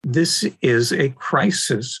This is a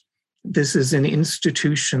crisis. This is an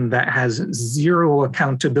institution that has zero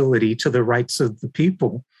accountability to the rights of the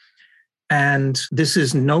people. And this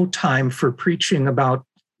is no time for preaching about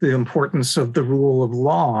the importance of the rule of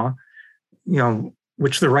law,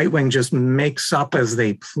 which the right wing just makes up as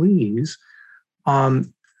they please.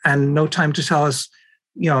 And no time to tell us,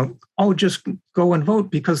 just go and vote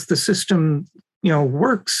because the system,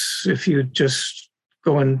 works if you just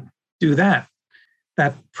go and do that.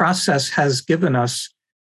 That process has given us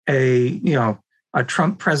a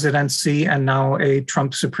Trump presidency and now a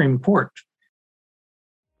Trump Supreme Court.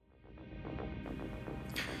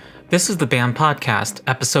 This is the BAMN Podcast,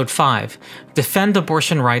 Episode 5, Defend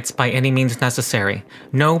Abortion Rights by Any Means Necessary,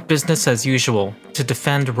 No Business as Usual, to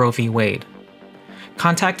defend Roe v. Wade.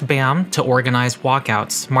 Contact BAMN to organize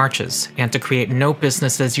walkouts, marches, and to create no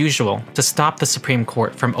business as usual to stop the Supreme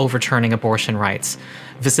Court from overturning abortion rights.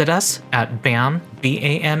 Visit us at BAMN.com.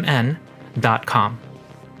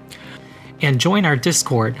 And join our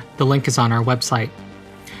Discord. The link is on our website.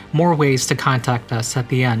 More ways to contact us at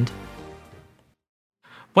the end.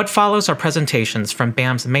 What follows are presentations from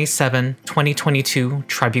BAMN's May 7, 2022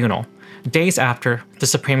 tribunal, days after the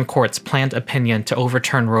Supreme Court's planned opinion to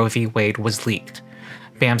overturn Roe v. Wade was leaked.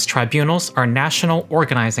 BAMN's tribunals are national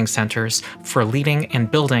organizing centers for leading and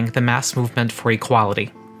building the mass movement for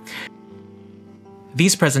equality.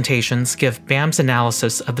 These presentations give BAMN's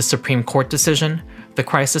analysis of the Supreme Court decision, the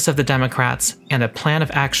crisis of the Democrats, and a plan of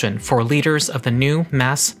action for leaders of the new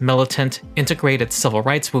mass militant integrated civil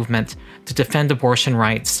rights movement to defend abortion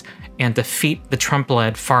rights and defeat the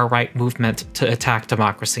Trump-led far-right movement to attack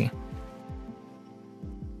democracy.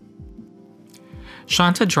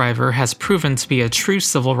 Shanta Driver has proven to be a true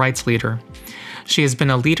civil rights leader. She has been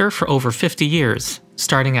a leader for over 50 years,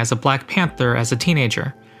 starting as a Black Panther as a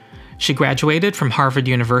teenager. She graduated from Harvard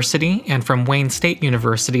University and from Wayne State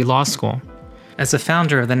University Law School. As a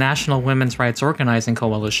founder of the National Women's Rights Organizing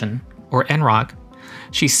Coalition, or NROC,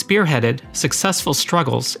 she spearheaded successful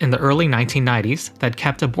struggles in the early 1990s that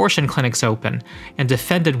kept abortion clinics open and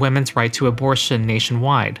defended women's right to abortion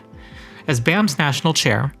nationwide. As BAMN's national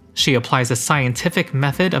chair, she applies a scientific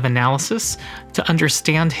method of analysis to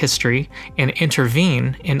understand history and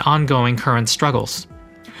intervene in ongoing current struggles.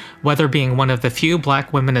 Whether being one of the few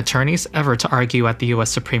Black women attorneys ever to argue at the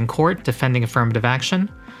U.S. Supreme Court defending affirmative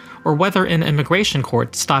action, or whether in immigration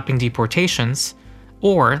court stopping deportations,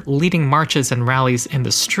 or leading marches and rallies in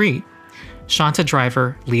the street, Shanta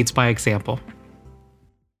Driver leads by example.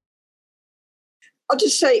 I'll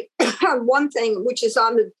just say one thing, which is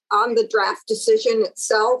on the draft decision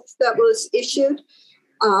itself that was issued,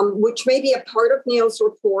 which may be a part of Neil's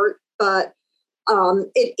report, but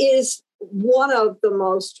it is one of the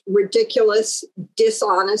most ridiculous,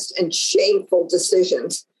 dishonest, and shameful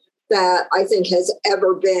decisions that I think has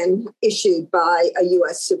ever been issued by a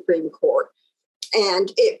U.S. Supreme Court.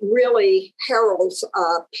 And it really heralds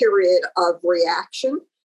a period of reaction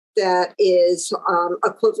that is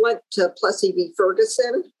equivalent to Plessy v.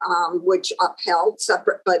 Ferguson, which upheld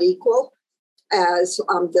separate but equal as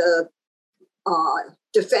the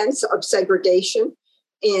defense of segregation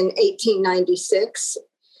in 1896.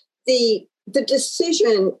 The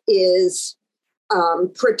decision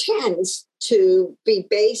pretends to be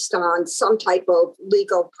based on some type of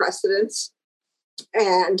legal precedence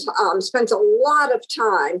and spends a lot of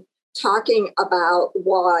time talking about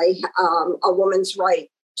why a woman's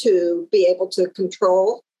right to be able to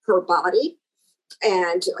control her body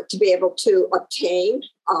and to be able to obtain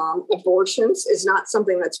abortions is not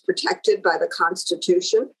something that's protected by the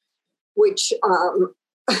Constitution, which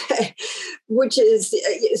is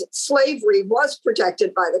slavery was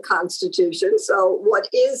protected by the Constitution. So what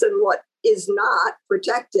is and what is not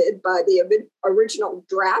protected by the original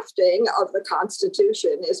drafting of the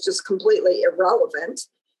Constitution is just completely irrelevant.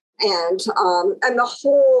 And the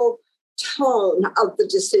whole tone of the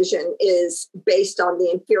decision is based on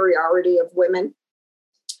the inferiority of women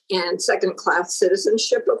and second-class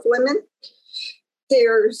citizenship of women.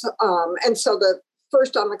 And so the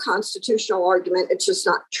first on the constitutional argument, it's just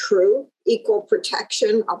not true. Equal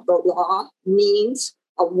protection of the law means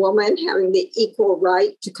a woman having the equal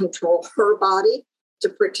right to control her body, to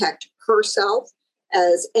protect herself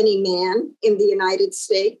as any man in the United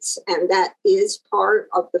States. And that is part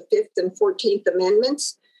of the 5th and 14th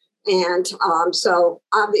Amendments. And so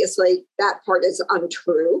obviously that part is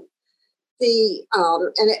untrue. And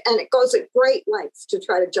it goes at great lengths to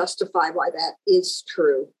try to justify why that is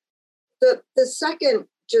true. The second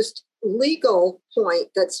just legal point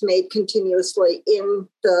that's made continuously in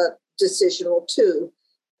the decisional too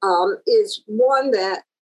is one that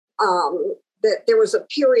that there was a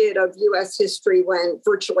period of U.S. history when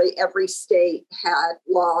virtually every state had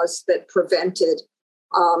laws that prevented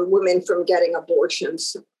women from getting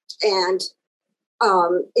abortions. And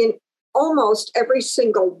in almost every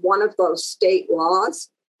single one of those state laws,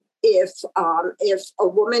 if a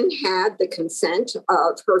woman had the consent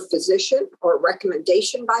of her physician or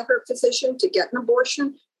recommendation by her physician to get an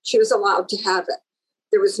abortion, she was allowed to have it.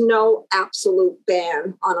 There was no absolute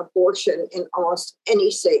ban on abortion in almost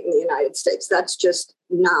any state in the United States. That's just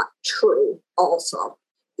not true also.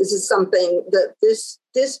 This is something that this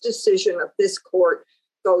decision of this court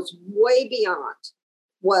goes way beyond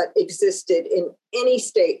what existed in any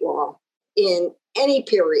state law in any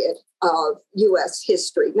period of U.S.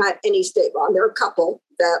 history, not any state law. There are a couple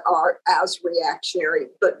that are as reactionary,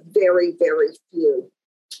 but very, very few.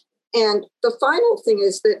 And the final thing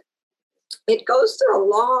is that it goes through a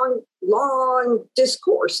long, long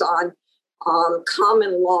discourse on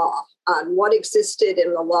common law, on what existed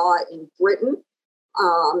in the law in Britain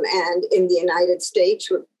and in the United States.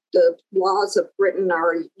 The laws of Britain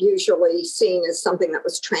are usually seen as something that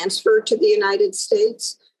was transferred to the United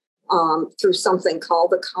States through something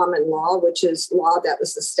called the common law, which is law that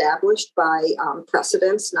was established by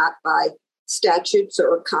precedents, not by statutes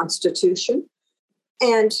or constitution.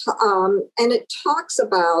 And it talks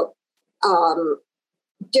about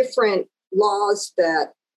different laws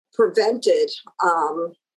that prevented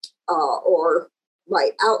or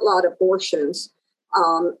outlawed abortions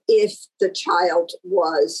if the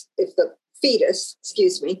fetus,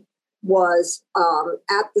 was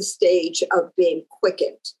at the stage of being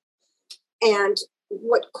quickened. And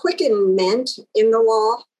what quicken meant in the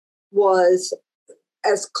law was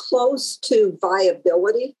as close to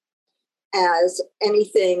viability as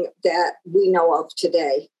anything that we know of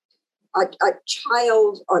today. A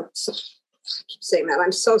child, I keep saying that,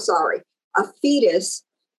 I'm so sorry. A fetus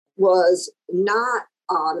was not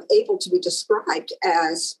able to be described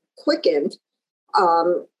as quickened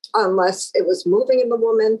unless it was moving in the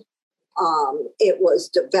woman. It was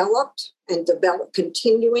developed and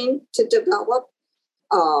continuing to develop.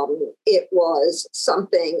 It was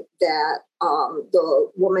something that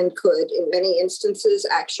the woman could, in many instances,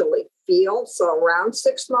 actually feel. So around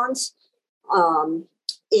 6 months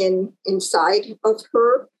inside of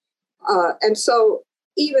her. And so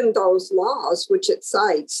even those laws, which it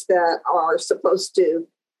cites, that are supposed to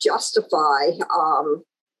justify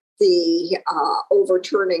the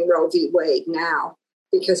overturning Roe v. Wade now,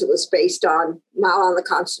 because it was based on not on the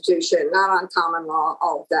Constitution, not on common law,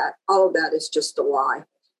 all of that is just a lie.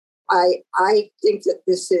 I think that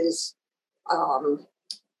this is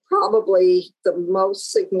probably the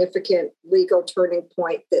most significant legal turning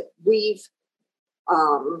point that we've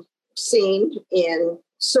seen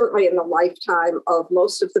certainly in the lifetime of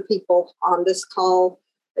most of the people on this call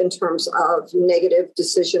in terms of negative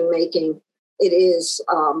decision making. It is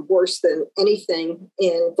worse than anything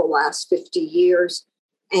in the last 50 years.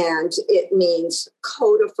 And it means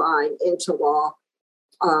codifying into law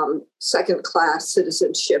second-class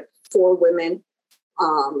citizenship for women,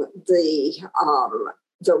 the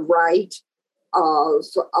right of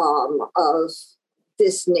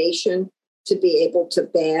this nation to be able to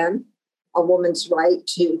ban a woman's right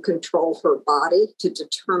to control her body, to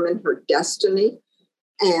determine her destiny,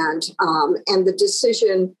 and the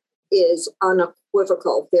decision is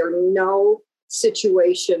unequivocal. There are no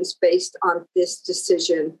situations based on this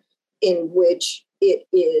decision in which it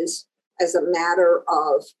is, as a matter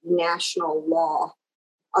of national law,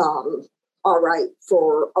 all right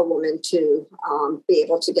for a woman to be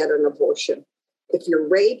able to get an abortion. If you're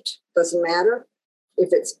raped, doesn't matter.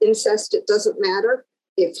 If it's incest, it doesn't matter.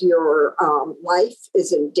 If your life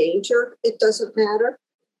is in danger, it doesn't matter.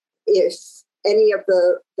 If any of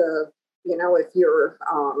if you're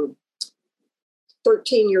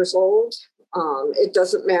 13 years old, it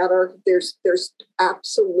doesn't matter. There's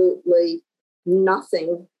absolutely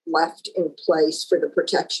nothing left in place for the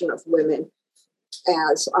protection of women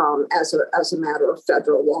as a matter of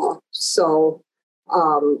federal law. So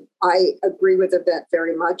I agree with Yvette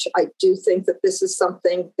very much. I do think that this is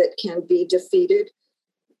something that can be defeated.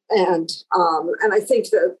 And I think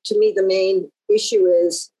that, to me, the main issue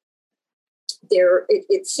is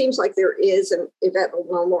it seems like there is, and Yvette will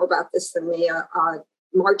know more about this than me, a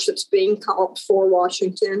march that's being called for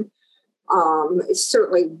Washington.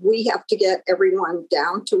 Certainly, we have to get everyone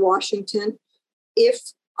down to Washington.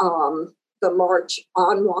 If the march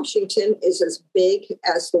on Washington is as big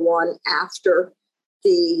as the one after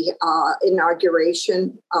the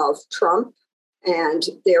inauguration of Trump, and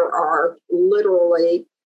there are literally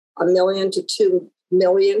 1 million to 2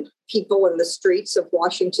 million people in the streets of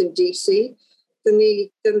Washington, D.C., then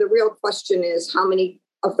the real question is how many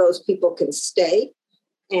of those people can stay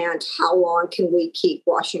and how long can we keep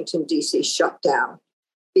Washington, D.C. shut down?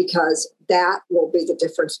 Because that will be the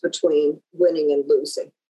difference between winning and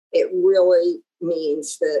losing. It really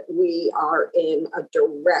means that we are in a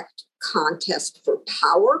direct contest for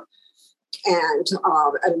power, and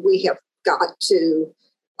we have got to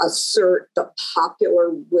assert the popular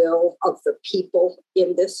will of the people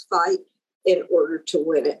in this fight in order to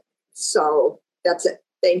win it. So that's it.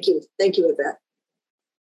 Thank you. Thank you, Yvette.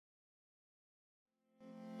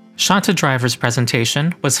 Shanta Driver's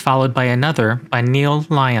presentation was followed by another by Neil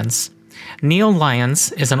Lyons. Neil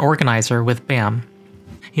Lyons is an organizer with BAM.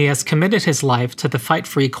 He has committed his life to the fight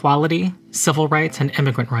for equality, civil rights, and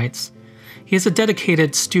immigrant rights. He is a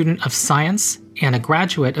dedicated student of science and a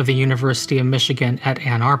graduate of the University of Michigan at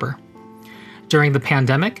Ann Arbor. During the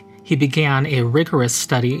pandemic, he began a rigorous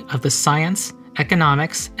study of the science,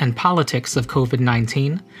 economics, and politics of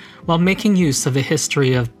COVID-19 while making use of the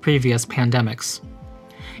history of previous pandemics.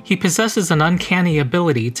 He possesses an uncanny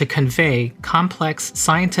ability to convey complex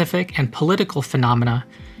scientific and political phenomena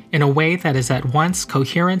in a way that is at once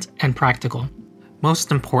coherent and practical.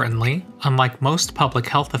 Most importantly, unlike most public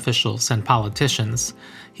health officials and politicians,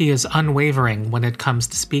 he is unwavering when it comes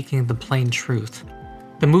to speaking the plain truth.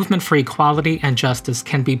 The movement for equality and justice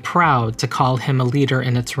can be proud to call him a leader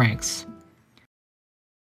in its ranks.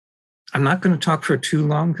 I'm not going to talk for too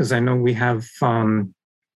long because I know we have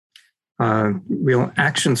real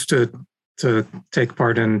actions to take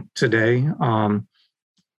part in today.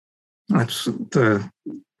 That's the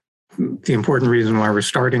important reason why we're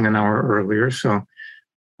starting an hour earlier. So,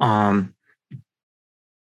 but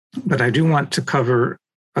I do want to cover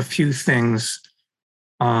a few things.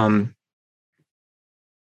 I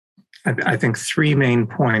think three main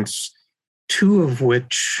points, two of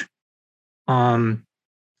which,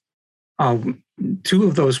 two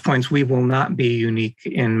of those points we will not be unique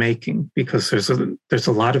in making because there's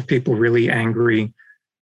a lot of people really angry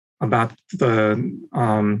about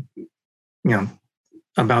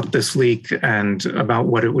about this leak and about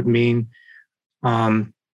what it would mean.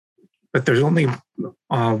 But there's only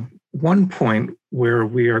one point where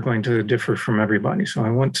we are going to differ from everybody. So I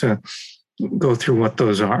want to go through what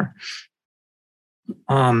those are.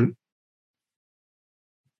 That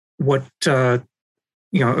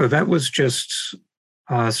was just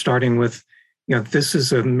starting with, this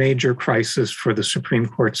is a major crisis for the Supreme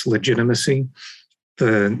Court's legitimacy.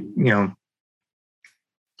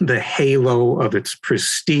 The halo of its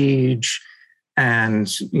prestige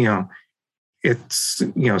and, its,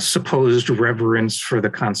 supposed reverence for the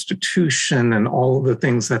Constitution and all the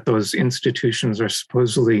things that those institutions are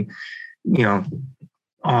supposedly, there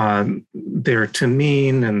to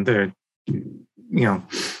mean, and their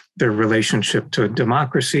relationship to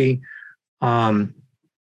democracy. The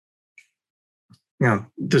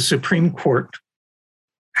Supreme Court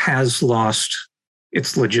has lost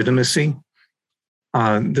its legitimacy.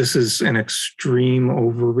 This is an extreme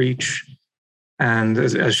overreach. And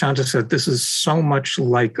as Shanta said, this is so much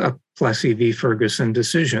like a Plessy v. Ferguson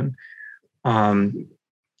decision.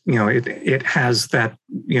 It has that,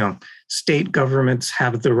 state governments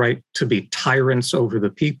have the right to be tyrants over the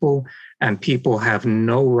people, and people have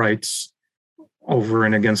no rights over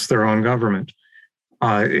and against their own government.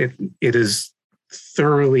 It is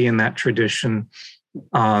thoroughly in that tradition.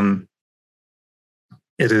 It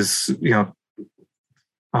is,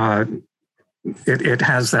 it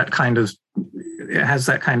has that kind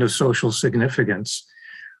of social significance,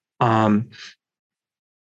 and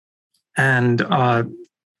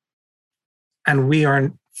we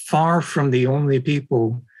are far from the only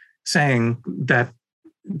people saying that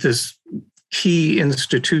this key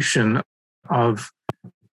institution of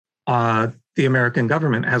the American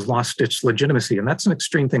government has lost its legitimacy, and that's an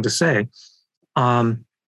extreme thing to say.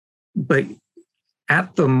 But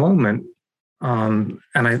at the moment, and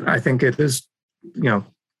I think it is,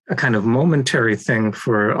 a kind of momentary thing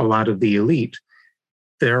for a lot of the elite,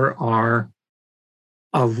 there are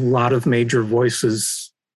a lot of major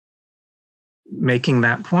voices making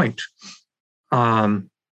that point. That's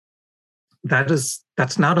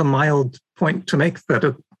not a mild point to make, that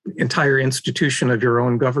an entire institution of your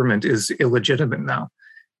own government is illegitimate now.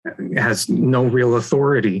 It has no real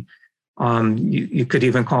authority. You could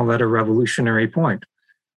even call that a revolutionary point.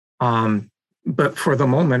 But for the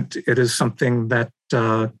moment, it is something that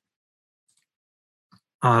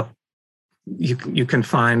you can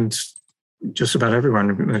find just about everywhere.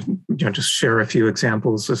 I'm going to just share a few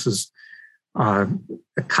examples. This is a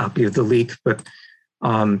copy of the leak, but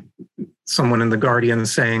someone in The Guardian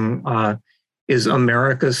saying, is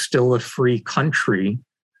America still a free country?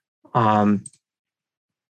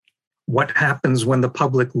 what happens when the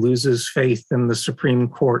public loses faith in the Supreme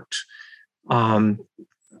Court under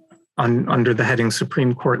the heading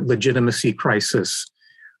Supreme Court Legitimacy Crisis.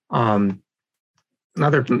 Another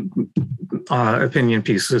opinion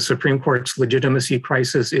piece, the Supreme Court's legitimacy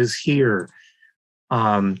crisis is here.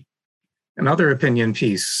 Another opinion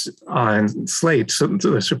piece in Slate, so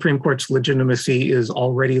the Supreme Court's legitimacy is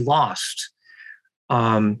already lost.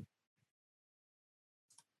 Well,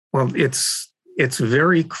 it's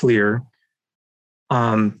very clear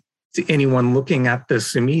to anyone looking at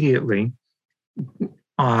this immediately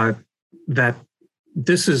that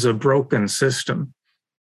this is a broken system.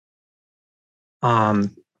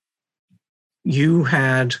 You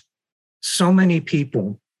had so many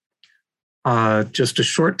people just a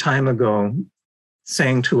short time ago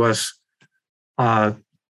saying to us, after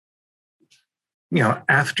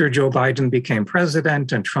Joe Biden became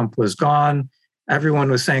president and Trump was gone, everyone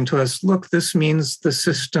was saying to us, look, this means the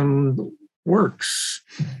system works.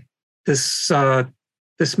 This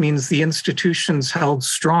means the institutions held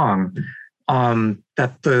strong,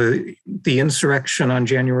 that the insurrection on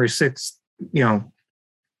January 6th,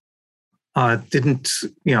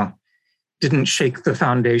 didn't shake the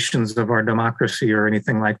foundations of our democracy or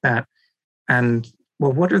anything like that. And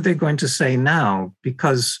well, what are they going to say now?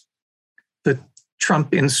 Because the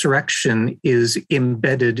Trump insurrection is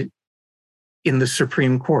embedded in the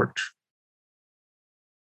Supreme Court.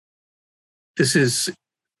 This is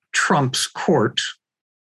Trump's court,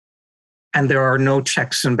 and there are no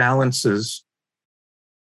checks and balances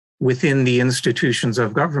within the institutions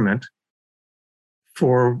of government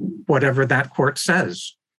for whatever that court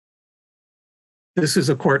says. This is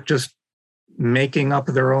a court just making up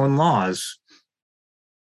their own laws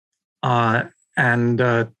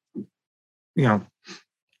and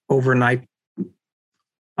overnight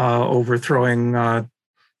overthrowing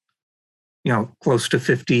close to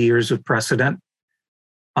 50 years of precedent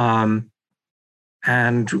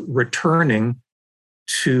and returning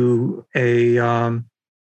to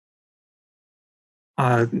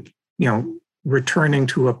returning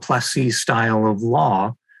to a Plessy style of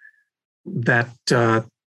law that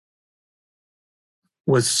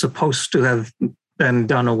was supposed to have been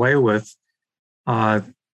done away with,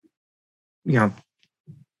 in the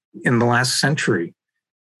last century.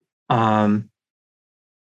 That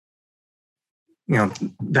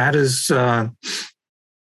is, and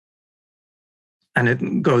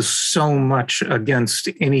it goes so much against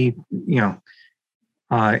any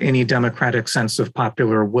democratic sense of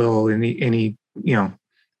popular will, any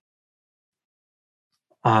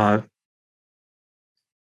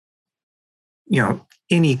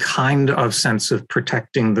kind of sense of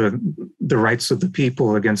protecting the rights of the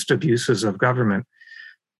people against abuses of government.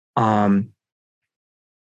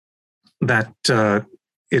 That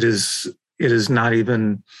it is not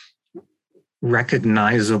even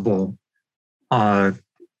recognizable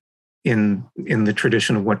in the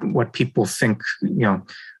tradition of what people think,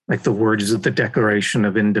 like the words of the Declaration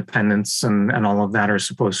of Independence and all of that are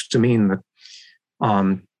supposed to mean, that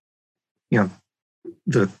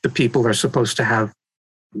the people are supposed to have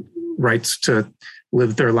rights to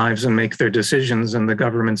live their lives and make their decisions, and the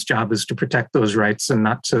government's job is to protect those rights and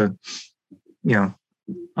not to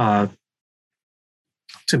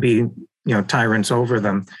be tyrants over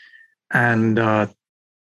them. And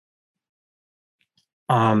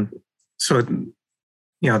so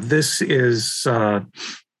this is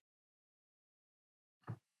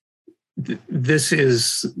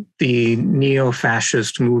the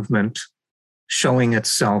neo-fascist movement showing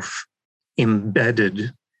itself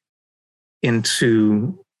embedded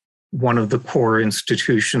into one of the core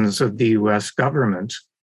institutions of the U.S. government,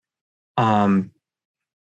 on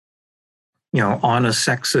a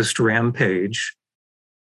sexist rampage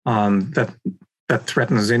that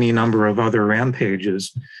threatens any number of other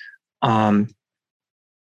rampages, and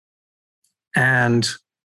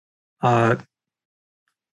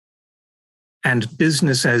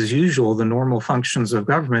business as usual, the normal functions of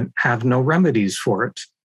government, have no remedies for it.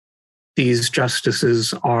 These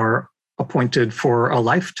justices are appointed for a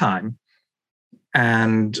lifetime,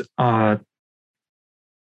 and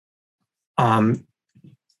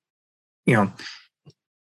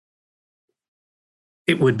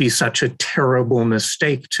it would be such a terrible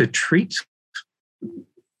mistake to treat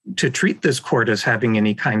this court as having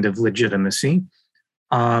any kind of legitimacy,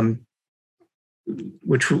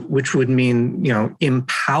 which would mean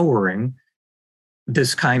empowering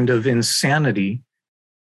this kind of insanity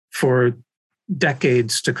for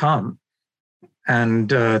decades to come. And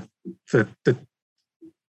the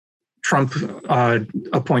Trump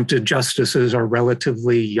appointed justices are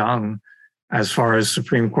relatively young as far as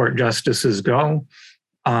Supreme Court justices go.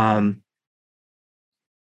 And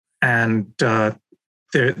And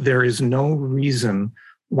there is no reason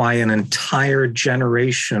why an entire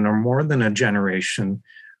generation or more than a generation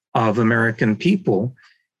of American people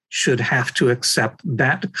should have to accept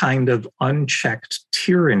that kind of unchecked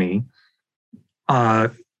tyranny,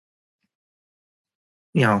 counter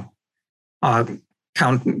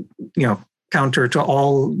to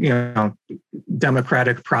all,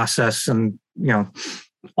 democratic process and,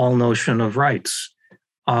 all notion of rights.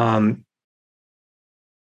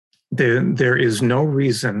 There is no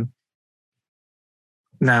reason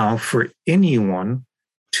now for anyone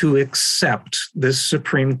to accept this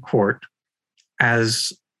Supreme Court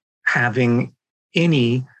as having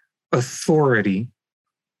any authority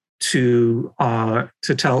to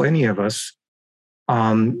tell any of us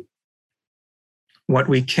what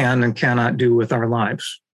we can and cannot do with our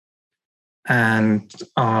lives. And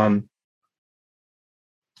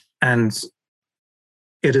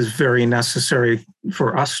it is very necessary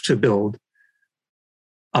for us to build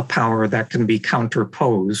a power that can be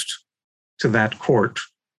counterposed to that court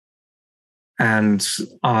and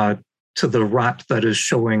to the rot that is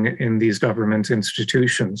showing in these government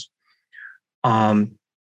institutions. And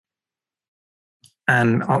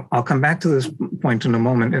I'll come back to this point in a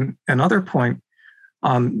moment. And another point,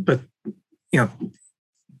 but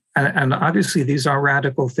and obviously these are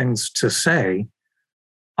radical things to say,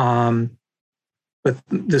 but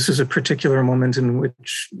this is a particular moment in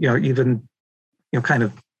which even kind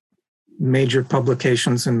of major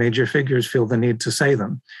publications and major figures feel the need to say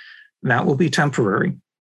them. That will be temporary.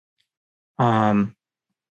 And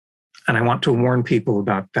I want to warn people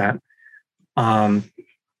about that.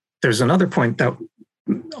 There's another point that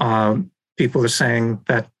people are saying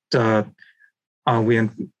that we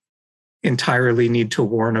entirely need to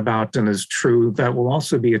warn about and is true, that will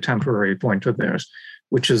also be a temporary point of theirs,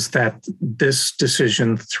 which is that this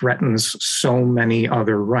decision threatens so many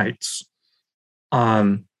other rights.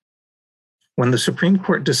 When the Supreme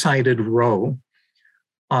Court decided Roe,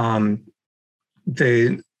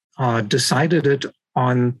 they decided it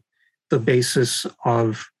on the basis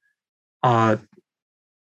of a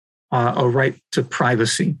right to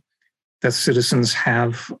privacy, that citizens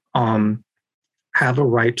have a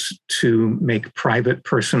right to make private,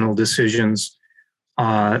 personal decisions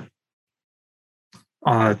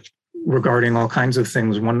regarding all kinds of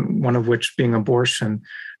things, one of which being abortion.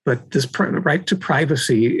 But this right to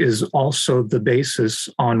privacy is also the basis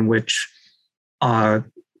on which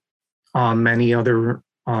many other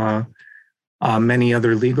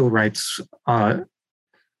legal rights are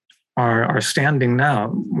standing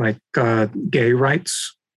now, like gay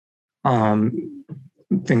rights,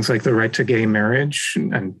 things like the right to gay marriage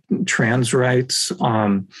and trans rights,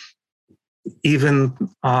 even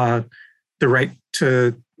the right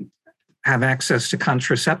to have access to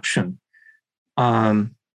contraception.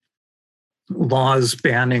 Laws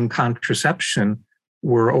banning contraception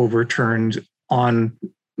were overturned on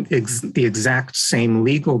the exact same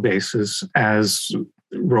legal basis as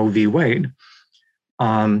Roe v. Wade.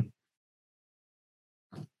 And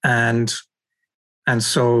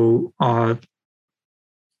so,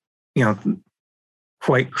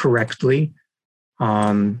 quite correctly,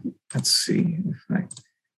 let's see,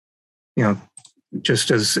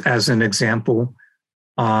 just as an example,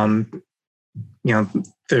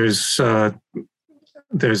 there's a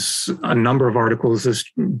number of articles, this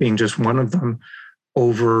being just one of them,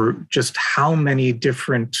 over just how many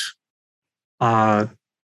different rights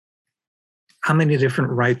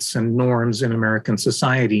and norms in American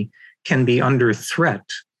society can be under threat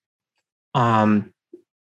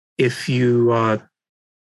if you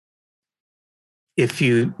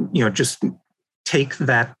just take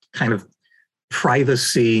that kind of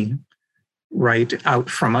privacy right out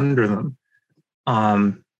from under them.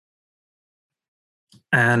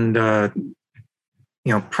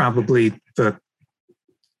 Probably if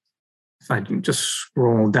I can just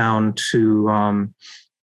scroll down to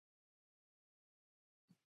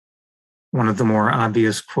one of the more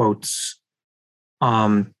obvious quotes,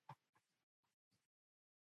 a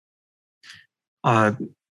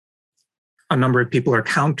number of people are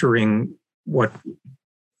countering what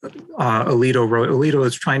Alito wrote. Alito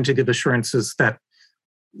is trying to give assurances that,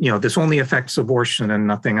 this only affects abortion and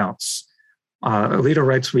nothing else. Alito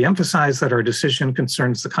writes, "We emphasize that our decision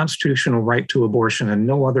concerns the constitutional right to abortion and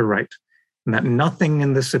no other right, and that nothing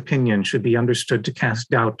in this opinion should be understood to cast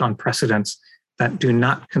doubt on precedents that do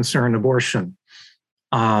not concern abortion."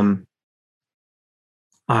 Given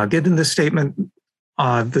this statement,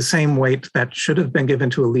 the same weight that should have been given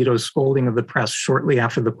to Alito's scolding of the press shortly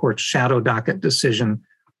after the court's shadow docket decision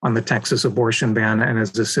on the Texas abortion ban and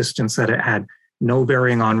his insistence that it had no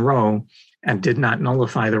bearing on Roe and did not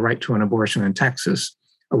nullify the right to an abortion in Texas,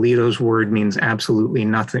 Alito's word means absolutely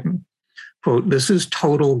nothing. Quote, this is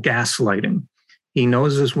total gaslighting. He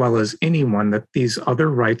knows as well as anyone that these other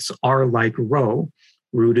rights are like Roe,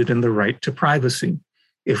 rooted in the right to privacy.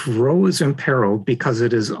 If Roe is imperiled because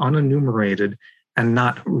it is unenumerated and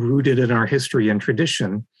not rooted in our history and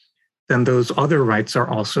tradition, then those other rights are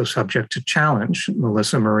also subject to challenge,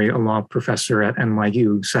 Melissa Murray, a law professor at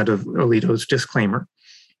NYU, said of Alito's disclaimer.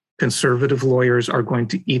 Conservative lawyers are going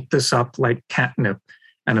to eat this up like catnip,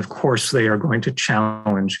 and of course they are going to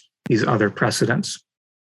challenge these other precedents.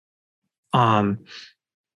 So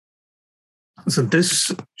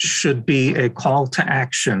this should be a call to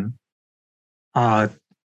action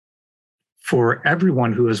for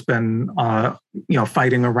everyone who has been,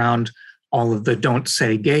 fighting around all of the "Don't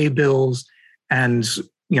Say Gay" bills, and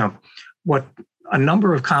what a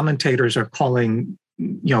number of commentators are calling,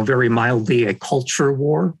 very mildly, a culture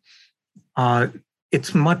war.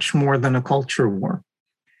 It's much more than a culture war.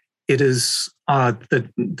 It is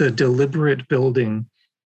the deliberate building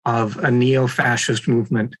of a neo-fascist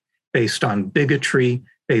movement based on bigotry,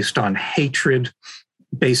 based on hatred,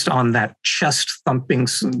 based on that chest-thumping,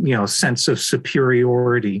 sense of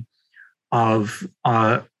superiority of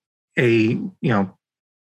a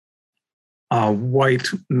white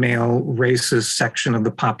male racist section of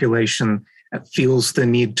the population that feels the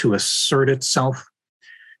need to assert itself,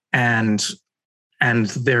 and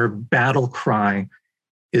their battle cry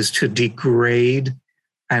is to degrade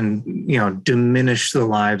and diminish the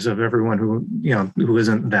lives of everyone who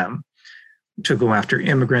isn't them, to go after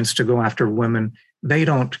immigrants, to go after women. They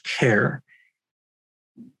don't care.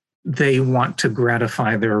 They want to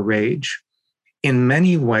gratify their rage. In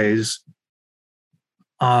many ways,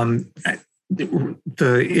 the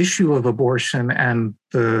issue of abortion and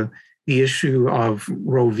the issue of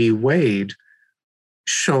Roe v. Wade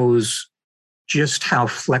shows just how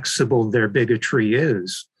flexible their bigotry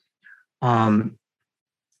is.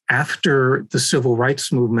 After the civil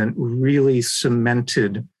rights movement really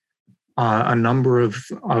cemented a number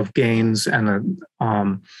of gains and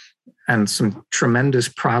some tremendous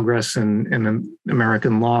progress in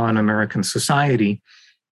American law and American society,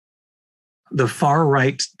 the far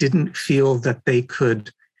right didn't feel that they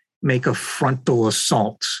could make a frontal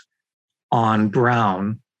assault on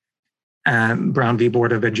Brown and Brown v.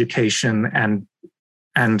 Board of Education and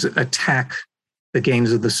attack the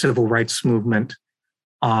gains of the civil rights movement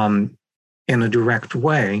in a direct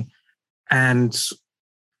way. And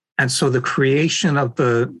so the creation of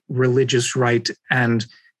the religious right and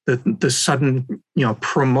the sudden,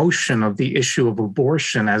 promotion of the issue of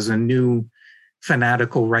abortion as a new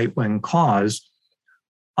fanatical right-wing cause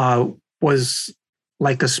was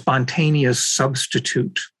like a spontaneous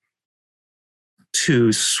substitute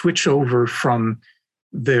to switch over from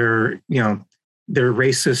their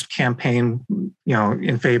racist campaign,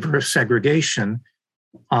 in favor of segregation,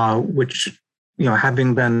 which,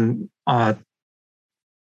 having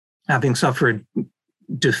suffered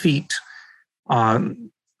defeat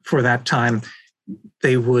for that time,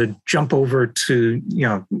 they would jump over to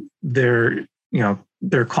their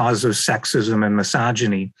cause of sexism and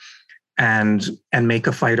misogyny, and make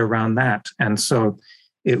a fight around that. And so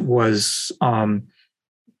it was when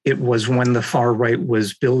the far right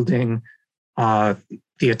was building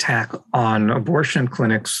the attack on abortion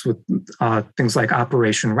clinics with things like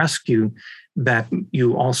Operation Rescue that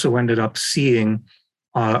you also ended up seeing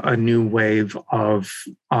a new wave of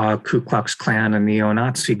Ku Klux Klan and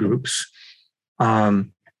neo-Nazi groups.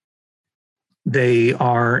 They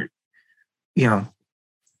are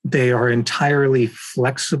entirely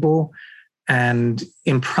flexible and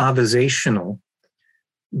improvisational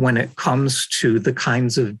when it comes to the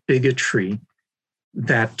kinds of bigotry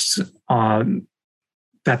that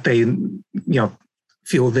they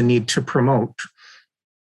feel the need to promote,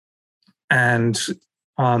 and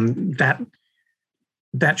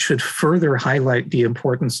that should further highlight the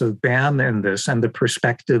importance of BAM in this and the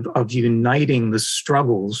perspective of uniting the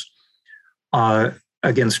struggles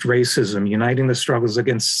against racism, uniting the struggles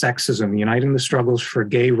against sexism, uniting the struggles for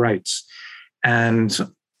gay rights, and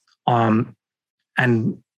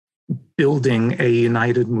building a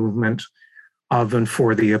united movement of and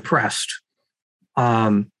for the oppressed,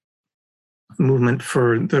 movement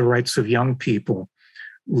for the rights of young people,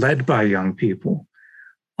 led by young people.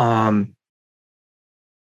 The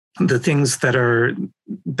things that are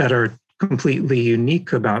completely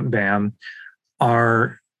unique about BAM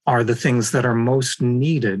are the things that are most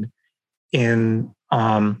needed in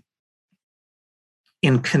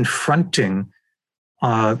confronting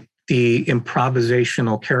the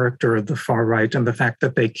improvisational character of the far right and the fact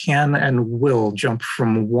that they can and will jump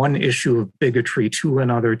from one issue of bigotry to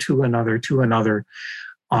another,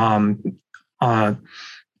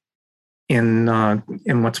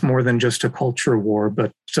 in what's more than just a culture war,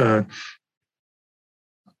 but a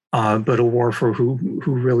war for who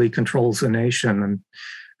really controls the nation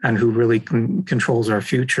and who really controls our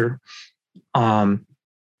future.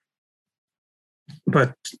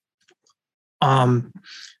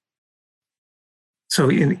 So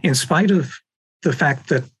in spite of the fact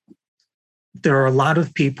that there are a lot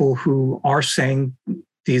of people who are saying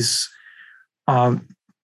these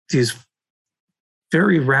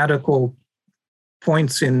very radical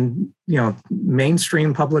points in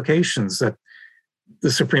mainstream publications, that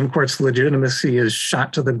the Supreme Court's legitimacy is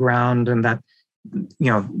shot to the ground, and that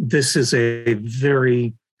this is a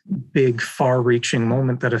very big, far-reaching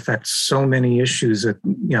moment that affects so many issues that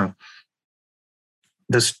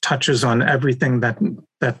this touches on everything that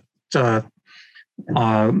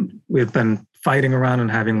we've been fighting around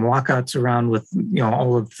and having walkouts around with,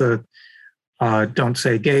 all of the don't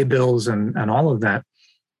say gay bills and all of that.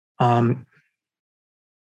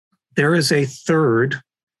 There is a third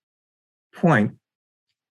point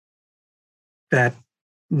that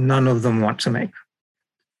none of them want to make.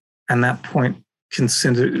 And that point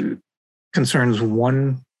concerns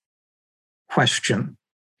one question: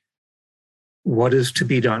 what is to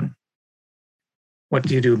be done? What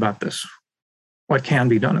do you do about this? What can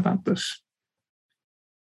be done about this?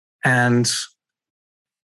 And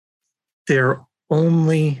their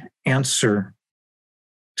only answer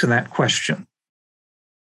to that question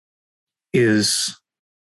is,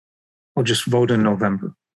 well, just vote in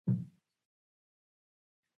November.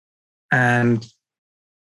 And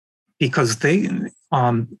because they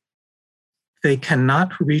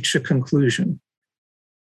cannot reach a conclusion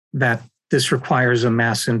that this requires a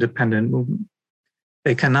mass independent movement.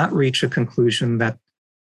 They cannot reach a conclusion that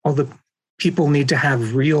all the people need to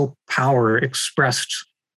have real power expressed,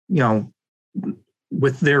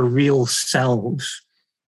 with their real selves.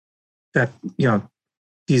 That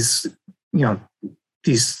these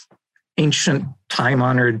ancient,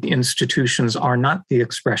 time-honored institutions are not the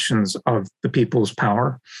expressions of the people's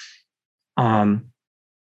power.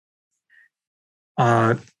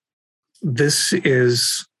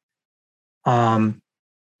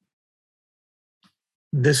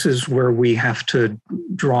 This is where we have to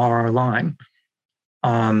draw our line.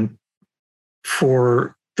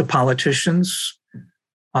 For the politicians,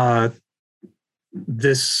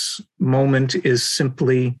 this moment is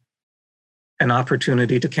simply an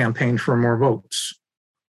opportunity to campaign for more votes.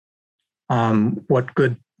 What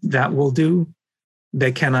good that will do,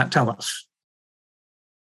 they cannot tell us.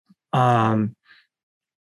 And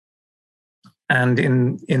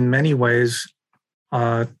in many ways,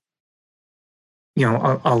 a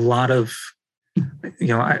lot of,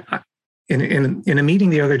 in a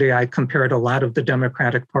meeting the other day, I compared a lot of the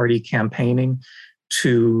Democratic Party campaigning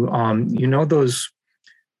to, those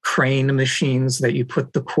crane machines that you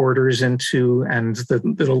put the quarters into, and the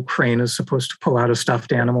little crane is supposed to pull out a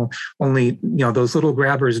stuffed animal. Only, those little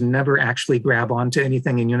grabbers never actually grab onto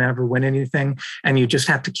anything, and you never win anything, and you just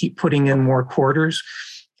have to keep putting in more quarters.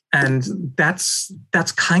 And that's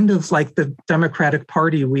kind of like the Democratic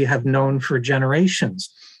Party we have known for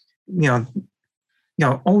generations. There's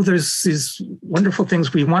these wonderful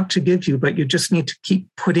things we want to give you, but you just need to keep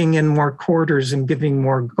putting in more quarters and giving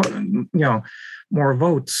more, more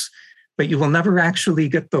votes, but you will never actually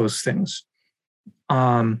get those things.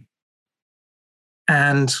 And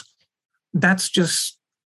that's just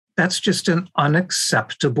an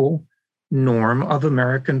unacceptable norm of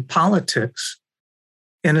American politics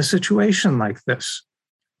in a situation like this.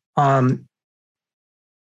 And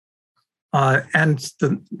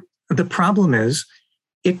the problem is,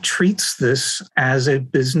 it treats this as a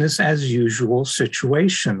business as usual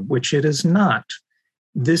situation, which it is not.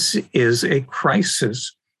 This is a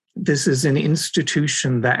crisis. This is an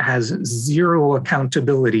institution that has zero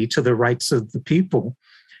accountability to the rights of the people.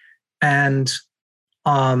 And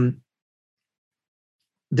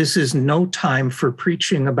this is no time for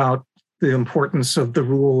preaching about the importance of the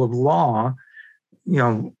rule of law,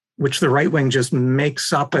 which the right wing just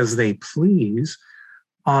makes up as they please.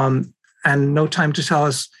 And no time to tell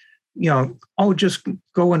us, just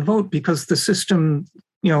go and vote because the system,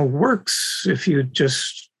 works if you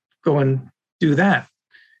just go and do that.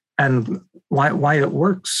 And why it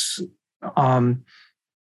works, or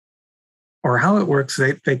how it works,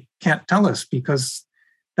 they can't tell us, because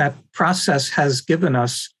that process has given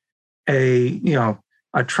us a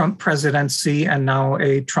Trump presidency and now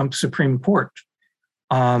a Trump Supreme Court.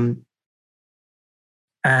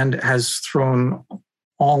 and has thrown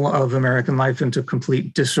all of American life into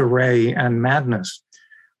complete disarray and madness.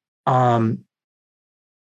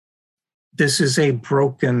 This is a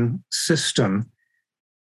broken system.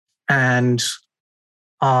 And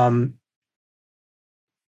the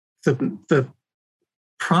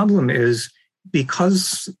problem is,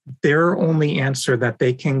 because their only answer that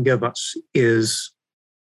they can give us is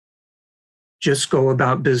just go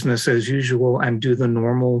about business as usual and do the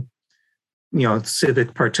normal,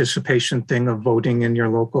 civic participation thing of voting in your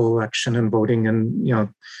local election and voting in,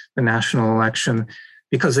 the national election,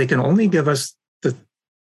 because they can only give us the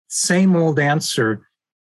same old answer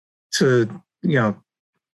to,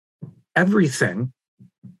 everything.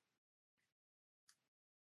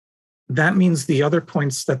 That means the other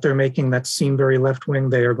points that they're making that seem very left-wing,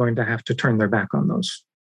 they are going to have to turn their back on those.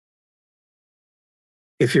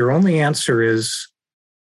 If your only answer is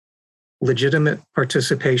legitimate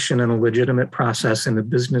participation in a legitimate process in a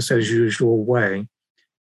business as usual way,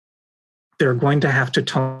 they're going to have to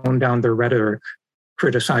tone down their rhetoric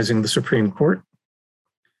criticizing the Supreme Court.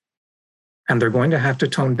 And they're going to have to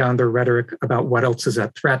tone down their rhetoric about what else is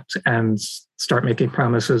at threat and start making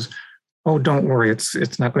promises. Oh, don't worry,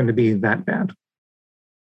 it's not going to be that bad.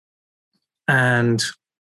 And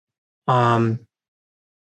on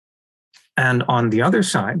the other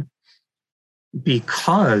side,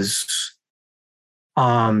 because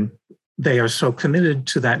they are so committed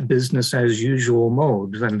to that business as usual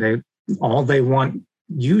mode, and all they want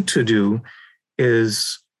you to do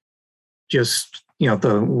is just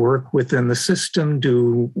the work within the system,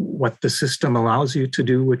 do what the system allows you to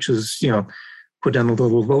do, which is put in a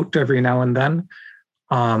little vote every now and then.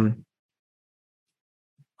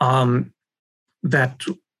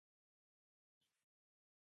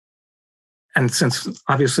 And since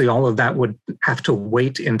obviously all of that would have to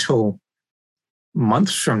wait until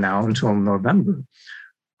months from now, until November,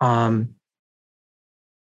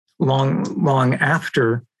 long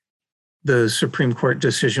after the Supreme Court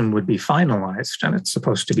decision would be finalized, and it's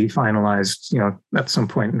supposed to be finalized, at some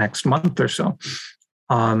point next month or so.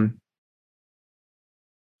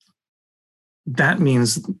 That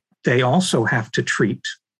means they also have to treat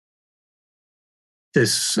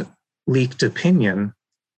this leaked opinion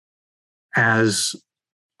as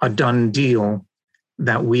a done deal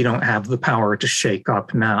that we don't have the power to shake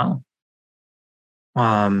up now.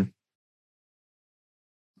 And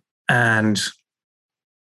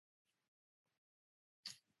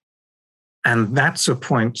that's a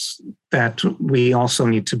point that we also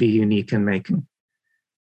need to be unique in making.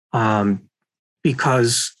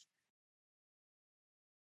 Because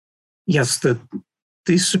yes,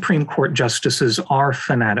 these Supreme Court justices are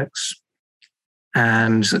fanatics,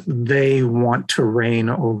 and they want to reign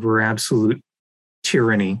over absolute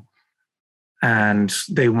tyranny, and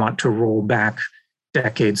they want to roll back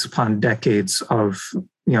decades upon decades of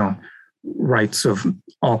rights of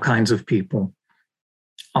all kinds of people.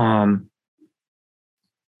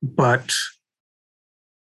 But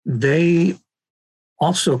they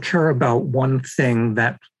also care about one thing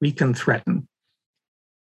that we can threaten.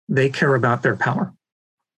 They care about their power.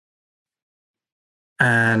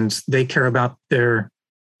 And they care about their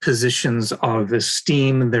positions of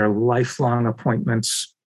esteem, their lifelong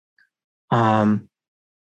appointments. And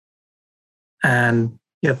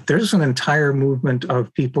yet there's an entire movement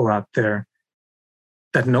of people out there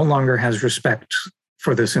that no longer has respect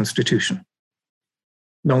for this institution,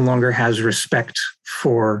 no longer has respect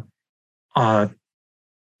for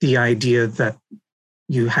the idea that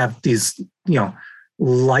you have these,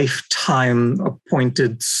 lifetime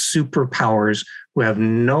appointed superpowers who have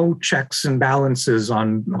no checks and balances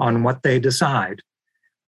on what they decide,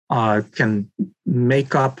 can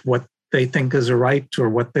make up what they think is a right or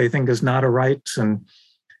what they think is not a right. And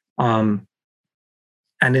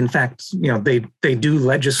in fact, they do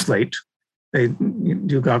legislate, they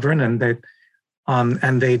do govern, and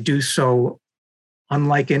they do so,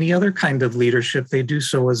 unlike any other kind of leadership, they do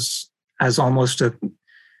so as almost a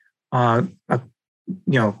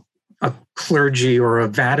clergy or a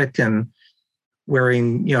Vatican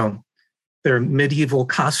wearing, their medieval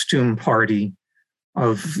costume party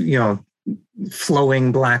of,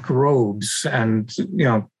 flowing black robes and,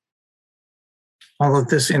 all of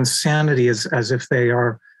this insanity is as if they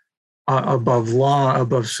are above law,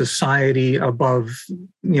 above society, above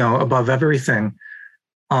everything,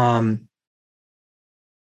 in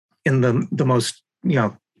the most,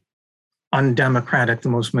 undemocratic, the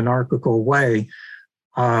most monarchical way,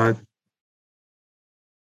 as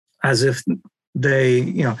if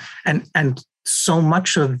they, and so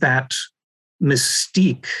much of that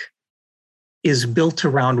mystique is built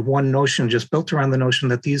around one notion, just built around the notion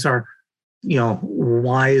that these are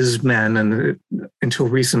wise men, and until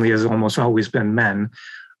recently has almost always been men,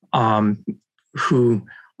 who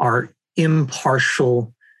are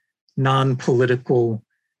impartial, non-political,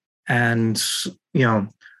 and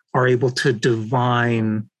are able to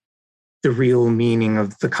divine the real meaning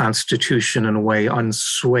of the Constitution in a way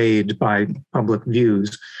unswayed by public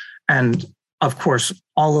views. And of course,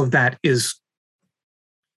 all of that is,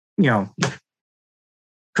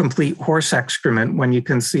 complete horse excrement when you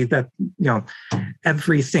can see that,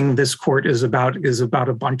 everything this court is about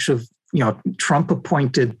a bunch of,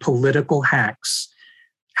 Trump-appointed political hacks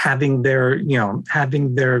having their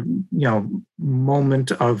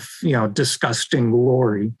moment of, disgusting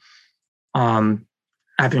glory,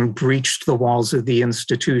 having breached the walls of the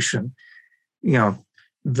institution. The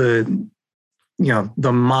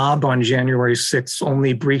mob on January 6th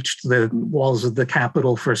only breached the walls of the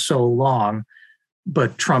Capitol for so long,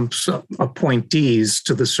 but Trump's appointees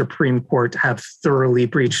to the Supreme Court have thoroughly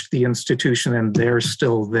breached the institution, and they're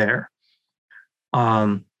still there.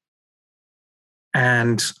 And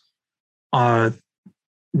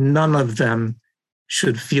none of them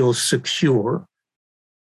should feel secure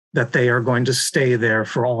that they are going to stay there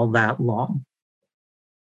for all that long,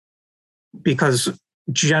 because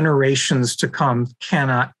generations to come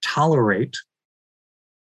cannot tolerate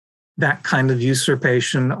that kind of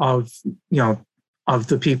usurpation of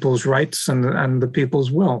the people's rights and the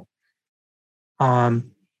people's will.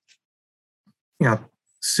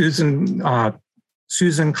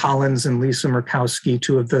 Susan Collins and Lisa Murkowski,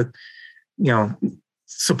 two of the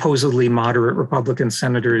supposedly moderate Republican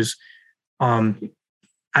senators,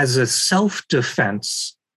 as a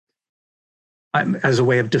self-defense, as a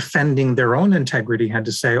way of defending their own integrity, had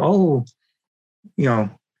to say,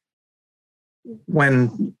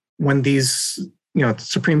 when these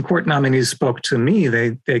Supreme Court nominees spoke to me,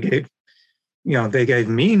 they gave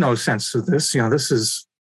me no sense of this. This is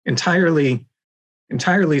entirely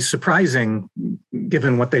surprising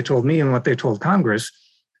given what they told me and what they told Congress.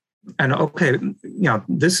 And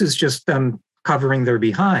this is just them covering their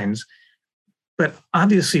behinds. But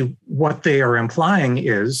obviously what they are implying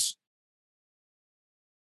is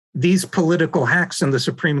these political hacks in the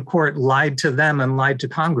Supreme Court lied to them and lied to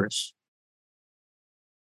Congress.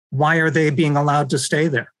 Why are they being allowed to stay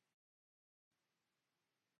there?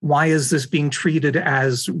 Why is this being treated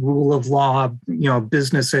as rule of law,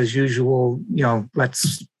 business as usual,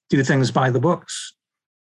 let's do things by the books?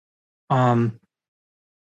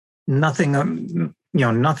 Nothing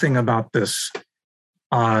about this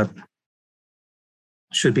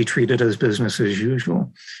should be treated as business as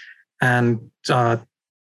usual. And, that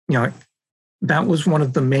was one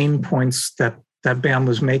of the main points that BAM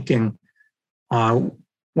was making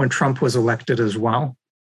when Trump was elected as well.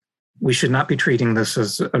 We should not be treating this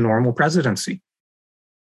as a normal presidency.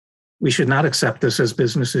 We should not accept this as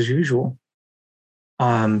business as usual.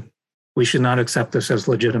 We should not accept this as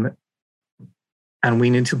legitimate. And we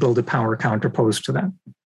need to build a power counterposed to that.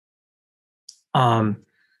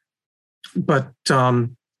 But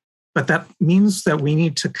that means that we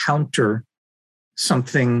need to counter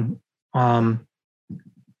something that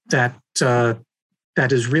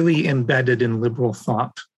is really embedded in liberal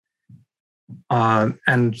thought,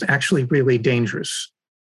 and actually really dangerous,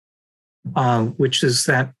 which is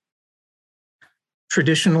that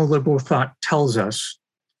traditional liberal thought tells us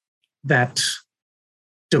that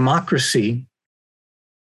democracy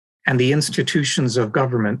and the institutions of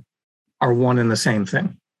government are one and the same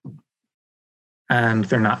thing. And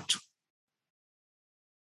they're not.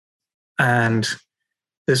 And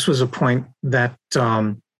this was a point that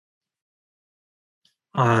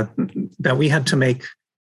that we had to make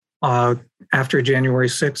after January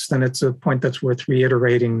 6th, and it's a point that's worth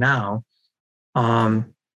reiterating now. Let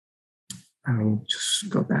me just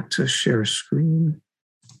go back to share screen.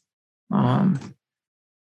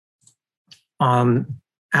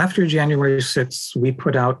 After January 6th, we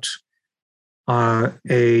put out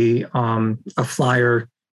a flyer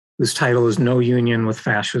whose title is "No Union with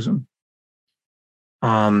Fascism,"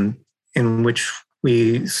 in which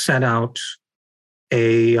we set out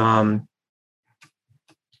a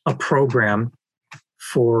program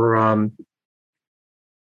for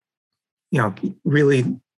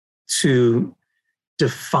really to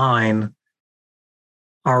define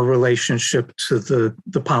our relationship to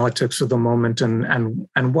the politics of the moment and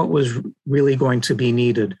what was really going to be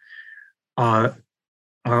needed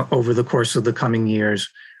over the course of the coming years.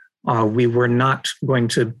 We were not going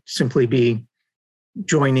to simply be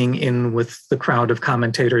joining in with the crowd of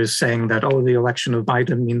commentators saying that, the election of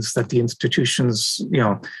Biden means that the institutions,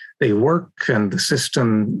 they work and the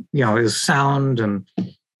system, is sound and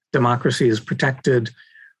democracy is protected.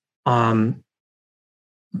 No,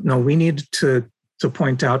 we need to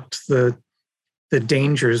point out the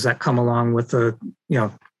dangers that come along with a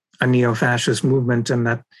neo-fascist movement, and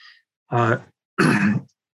that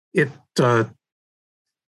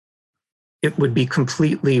it would be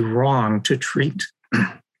completely wrong to treat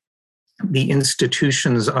the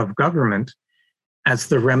institutions of government as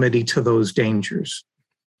the remedy to those dangers.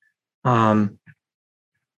 So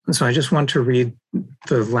I just want to read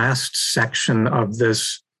the last section of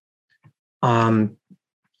this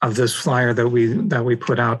flyer that we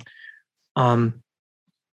put out,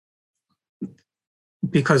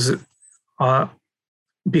 because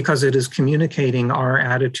it is communicating our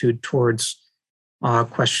attitude towards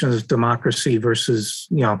questions of democracy versus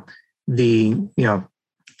the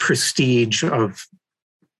prestige of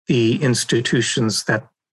the institutions that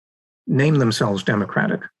name themselves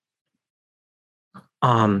democratic.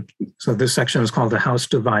 So this section is called "The House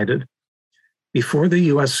Divided." Before the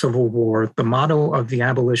U.S. Civil War, the motto of the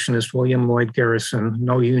abolitionist William Lloyd Garrison,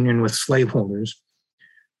 "No union with slaveholders,"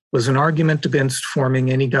 was an argument against forming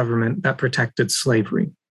any government that protected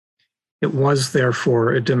slavery. It was,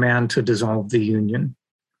 therefore, a demand to dissolve the Union.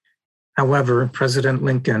 However, President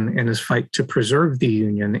Lincoln, in his fight to preserve the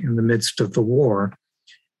Union in the midst of the war,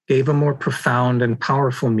 gave a more profound and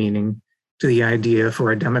powerful meaning to the idea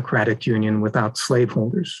for a democratic union without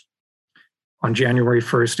slaveholders. On January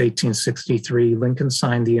 1st, 1863, Lincoln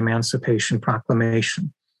signed the Emancipation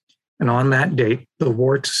Proclamation, and on that date, the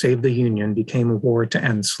war to save the Union became a war to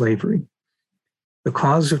end slavery. The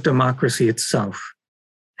cause of democracy itself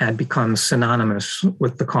had become synonymous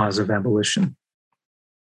with the cause of abolition.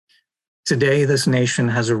 Today, this nation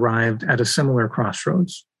has arrived at a similar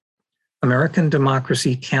crossroads. American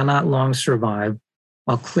democracy cannot long survive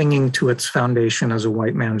while clinging to its foundation as a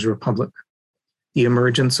white man's republic. The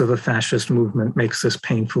emergence of a fascist movement makes this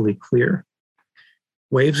painfully clear.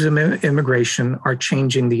 Waves of immigration are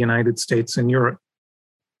changing the United States and Europe.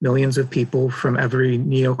 Millions of people from every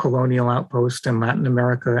neo-colonial outpost in Latin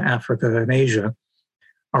America, Africa, and Asia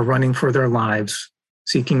are running for their lives,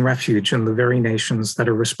 seeking refuge in the very nations that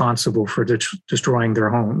are responsible for destroying their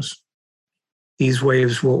homes. These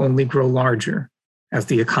waves will only grow larger as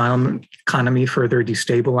the economy further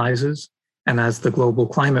destabilizes and as the global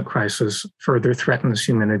climate crisis further threatens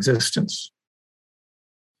human existence.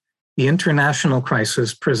 The international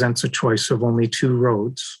crisis presents a choice of only two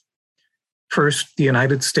roads. First, the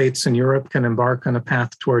United States and Europe can embark on a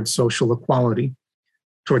path towards social equality,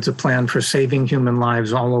 towards a plan for saving human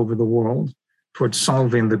lives all over the world, towards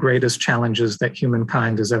solving the greatest challenges that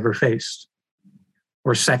humankind has ever faced.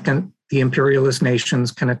 Or second, the imperialist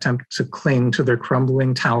nations can attempt to cling to their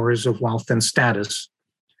crumbling towers of wealth and status,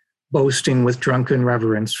 boasting with drunken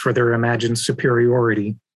reverence for their imagined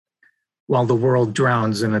superiority, while the world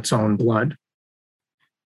drowns in its own blood.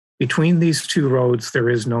 Between these two roads, there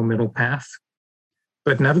is no middle path.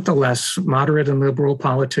 But nevertheless, moderate and liberal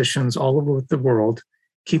politicians all over the world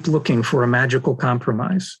keep looking for a magical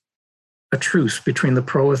compromise, a truce between the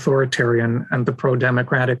pro-authoritarian and the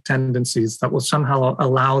pro-democratic tendencies that will somehow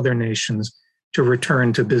allow their nations to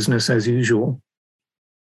return to business as usual.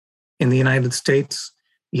 In the United States,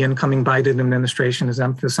 the incoming Biden administration has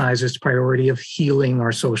emphasized its priority of healing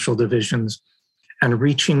our social divisions and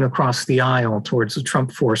reaching across the aisle towards the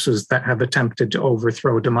Trump forces that have attempted to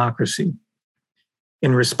overthrow democracy.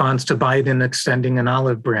 In response to Biden extending an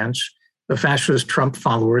olive branch, the fascist Trump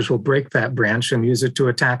followers will break that branch and use it to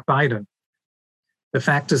attack Biden. The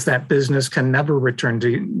fact is that business can never return to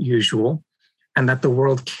usual, and that the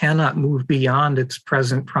world cannot move beyond its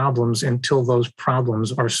present problems until those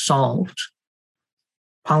problems are solved.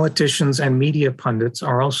 Politicians and media pundits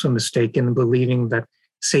are also mistaken in believing that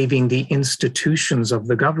saving the institutions of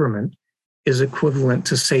the government is equivalent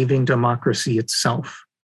to saving democracy itself.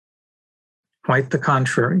 Quite the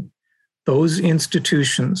contrary. Those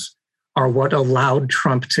institutions are what allowed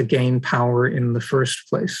Trump to gain power in the first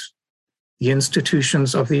place. The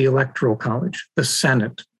institutions of the Electoral College, the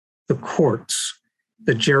Senate, the courts,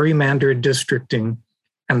 the gerrymandered districting,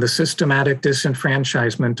 and the systematic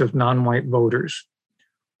disenfranchisement of non-white voters.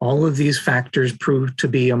 All of these factors proved to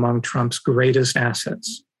be among Trump's greatest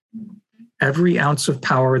assets. Every ounce of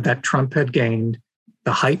power that Trump had gained,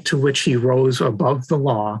 the height to which he rose above the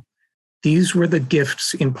law, these were the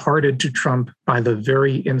gifts imparted to Trump by the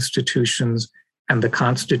very institutions and the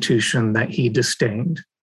Constitution that he disdained.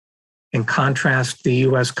 In contrast, the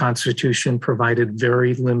US Constitution provided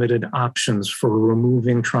very limited options for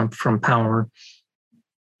removing Trump from power,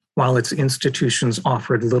 while its institutions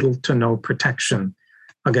offered little to no protection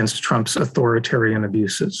against Trump's authoritarian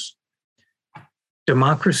abuses.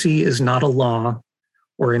 Democracy is not a law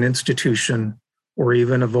or an institution or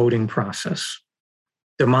even a voting process.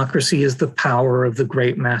 Democracy is the power of the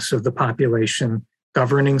great mass of the population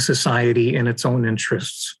governing society in its own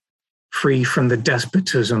interests, free from the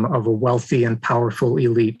despotism of a wealthy and powerful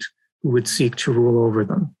elite who would seek to rule over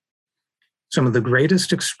them. Some of the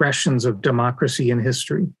greatest expressions of democracy in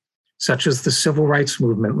history, such as the civil rights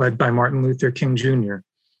movement led by Martin Luther King Jr.,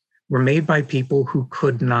 were made by people who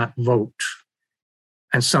could not vote.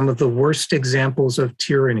 And some of the worst examples of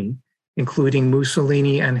tyranny, including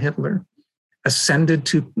Mussolini and Hitler, ascended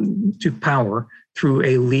to power through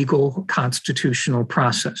a legal constitutional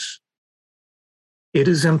process. It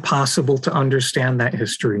is impossible to understand that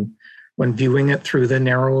history when viewing it through the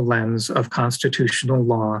narrow lens of constitutional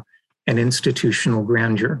law and institutional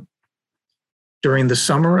grandeur. During the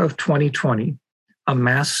summer of 2020, a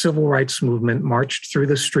mass civil rights movement marched through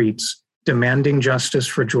the streets demanding justice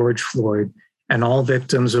for George Floyd and all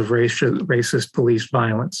victims of racist police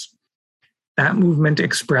violence. That movement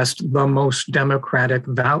expressed the most democratic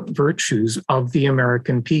virtues of the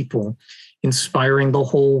American people, inspiring the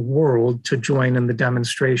whole world to join in the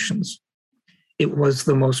demonstrations. It was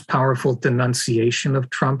the most powerful denunciation of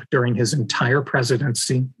Trump during his entire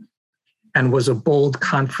presidency and was a bold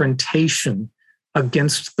confrontation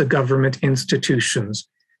against the government institutions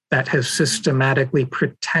that have systematically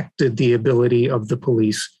protected the ability of the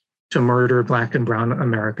police to murder Black and Brown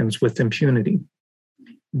Americans with impunity.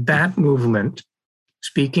 That movement,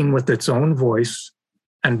 speaking with its own voice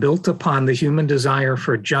and built upon the human desire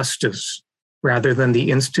for justice rather than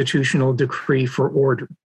the institutional decree for order,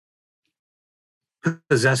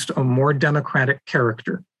 possessed a more democratic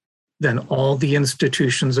character than all the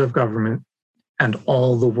institutions of government and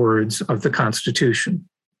all the words of the Constitution.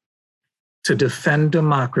 To defend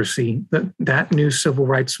democracy, that new civil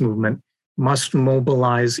rights movement must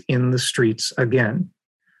mobilize in the streets again.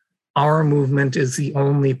 Our movement is the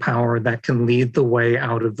only power that can lead the way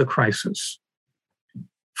out of the crisis.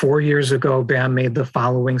 4 years ago, BAM made the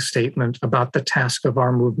following statement about the task of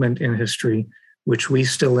our movement in history, which we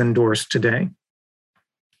still endorse today.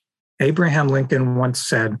 Abraham Lincoln once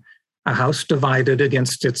said, "A house divided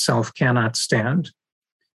against itself cannot stand."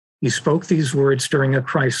 He spoke these words during a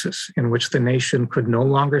crisis in which the nation could no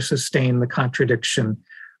longer sustain the contradiction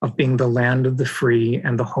of being the land of the free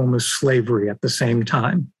and the home of slavery at the same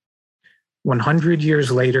time. 100 years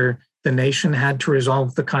later, the nation had to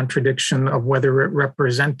resolve the contradiction of whether it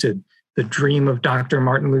represented the dream of Dr.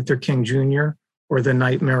 Martin Luther King Jr. or the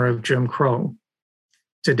nightmare of Jim Crow.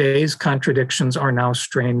 Today's contradictions are now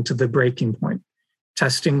strained to the breaking point,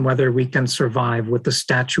 testing whether we can survive with the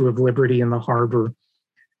Statue of Liberty in the harbor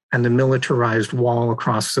and the militarized wall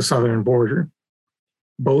across the southern border.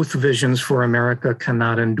 Both visions for America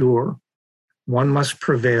cannot endure. One must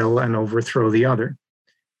prevail and overthrow the other.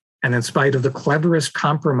 And in spite of the cleverest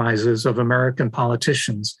compromises of American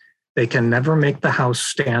politicians, they can never make the house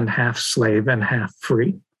stand half slave and half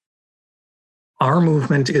free. Our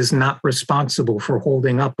movement is not responsible for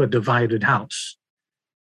holding up a divided house.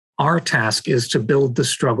 Our task is to build the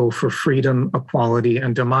struggle for freedom, equality,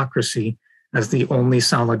 and democracy as the only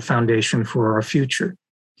solid foundation for our future.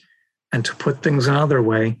 And to put things another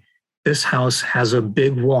way, this house has a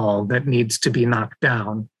big wall that needs to be knocked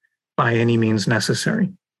down by any means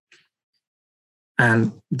necessary.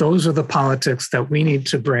 And those are the politics that we need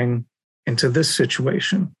to bring into this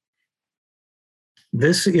situation.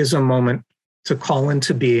 This is a moment to call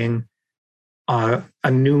into being a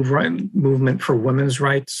new movement for women's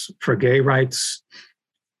rights, for gay rights,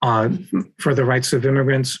 for the rights of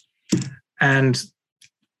immigrants. And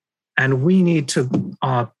we need to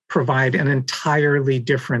provide an entirely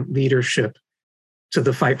different leadership to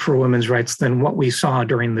the fight for women's rights than what we saw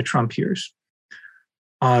during the Trump years.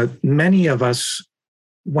 Many of us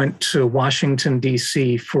went to Washington,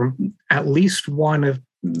 D.C. for at least one of,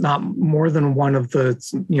 not more than one of the,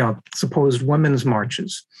 supposed women's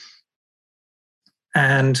marches.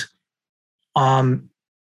 And,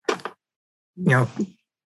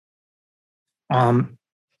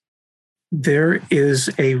 there is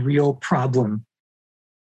a real problem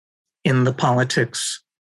in the politics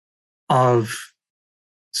of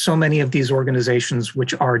so many of these organizations,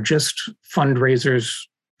 which are just fundraisers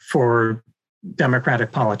for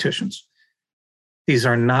Democratic politicians. These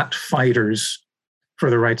are not fighters for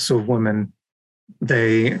the rights of women.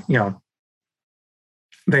 They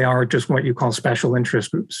are just what you call special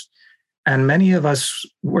interest groups. And many of us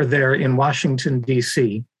were there in Washington,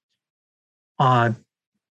 D.C.,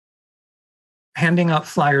 handing out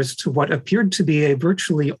flyers to what appeared to be a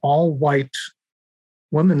virtually all-white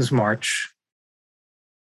women's march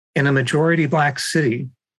in a majority Black city.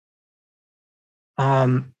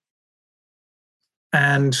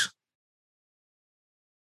 And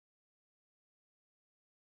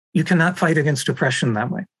You cannot fight against oppression that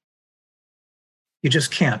way. You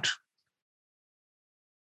just can't.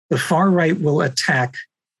 The far right will attack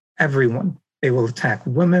everyone. They will attack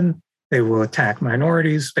women. They will attack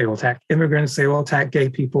minorities. They will attack immigrants. They will attack gay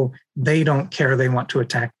people. They don't care. They want to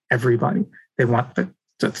attack everybody. They want to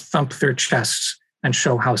thump their chests and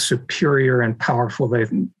show how superior and powerful they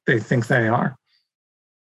think they are.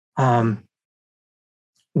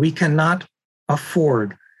 We cannot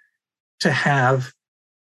afford to have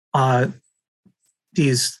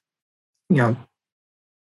these,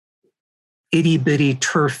 itty bitty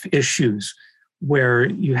turf issues where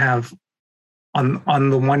you have on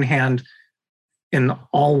the one hand an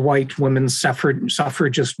all white women's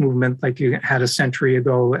suffragist movement like you had a century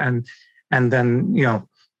ago, and then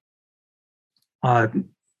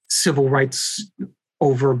civil rights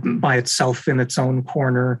over by itself in its own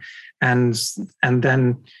corner, and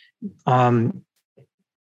then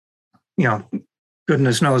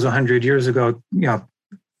goodness knows 100 years ago,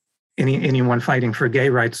 anyone fighting for gay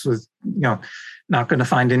rights was not going to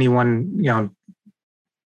find anyone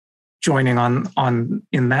joining on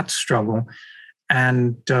in that struggle,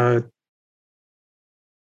 and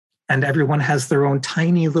everyone has their own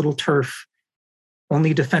tiny little turf,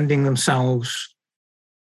 only defending themselves,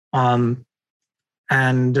 and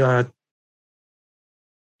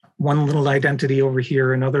one little identity over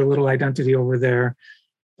here, another little identity over there.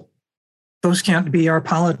 Those can't be our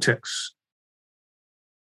politics.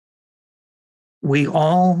 We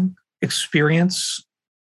all experience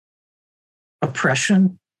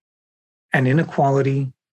oppression and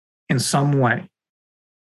inequality in some way.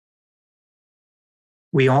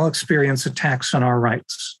 We all experience attacks on our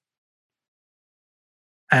rights.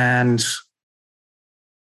 And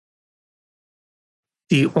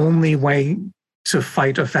the only way to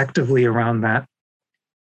fight effectively around that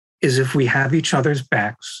is if we have each other's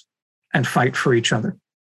backs and fight for each other.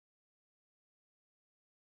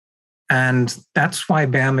 And that's why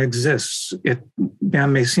BAM exists.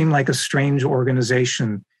 BAM may seem like a strange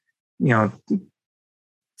organization.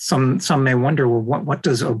 Some may wonder, well, what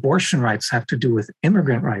does abortion rights have to do with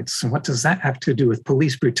immigrant rights? And what does that have to do with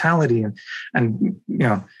police brutality? And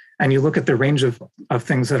you look at the range of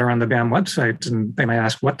things that are on the BAM website, and they might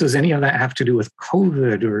ask, what does any of that have to do with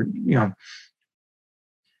COVID? Or,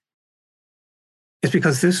 it's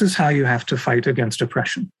because this is how you have to fight against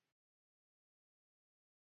oppression.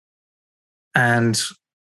 And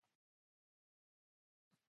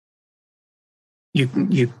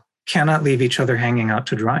you cannot leave each other hanging out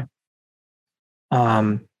to dry.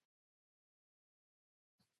 I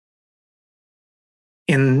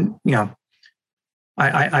don't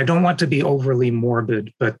want to be overly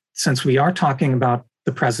morbid, but since we are talking about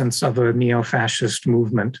the presence of a neo-fascist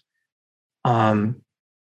movement,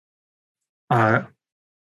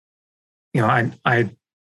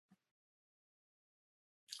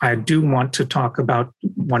 I do want to talk about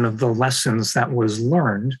one of the lessons that was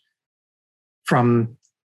learned from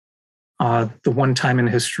the one time in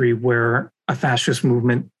history where a fascist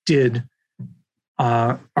movement did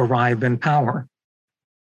arrive in power,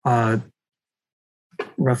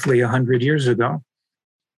 roughly 100 years ago.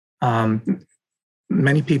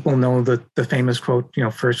 Many people know the famous quote,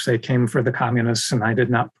 first they came for the communists and I did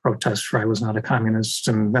not protest, for I was not a communist.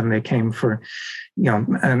 And then they came for,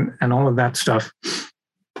 and all of that stuff.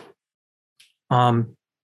 In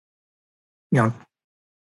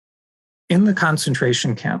the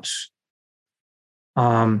concentration camps,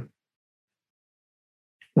 when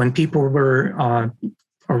people were,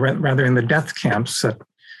 or rather in the death camps that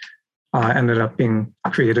ended up being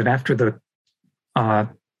created after the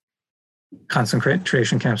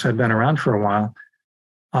concentration camps had been around for a while,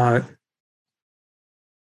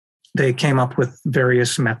 they came up with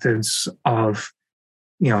various methods of,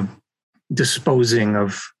 disposing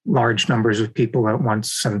of large numbers of people at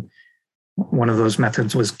once. And one of those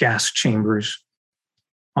methods was gas chambers.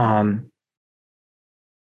 And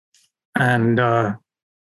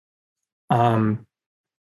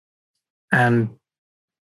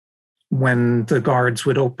when the guards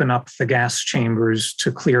would open up the gas chambers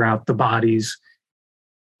to clear out the bodies,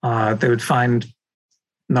 they would find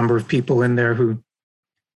a number of people in there who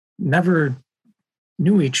never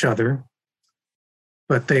knew each other,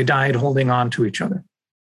 but they died holding on to each other,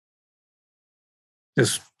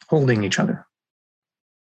 just holding each other.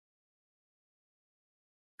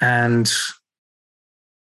 And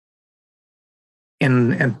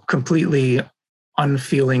in a completely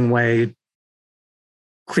unfeeling way,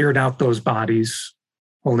 cleared out those bodies,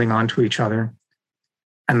 holding on to each other,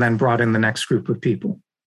 and then brought in the next group of people.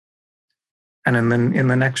 And then in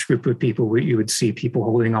the next group of people, you would see people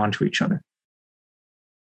holding on to each other.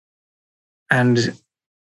 And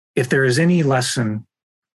if there is any lesson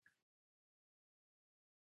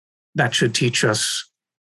that should teach us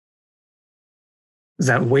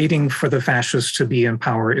that waiting for the fascists to be in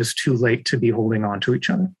power is too late to be holding on to each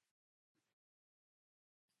other.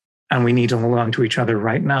 And we need to hold on to each other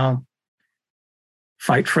right now,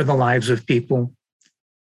 fight for the lives of people,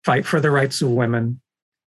 fight for the rights of women,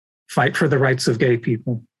 fight for the rights of gay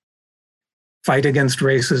people, fight against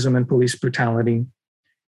racism and police brutality,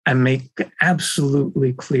 and make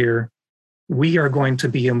absolutely clear we are going to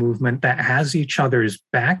be a movement that has each other's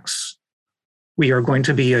backs. We are going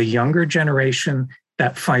to be a younger generation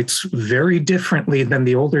that fights very differently than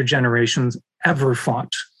the older generations ever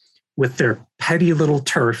fought, with their petty little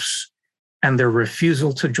turfs and their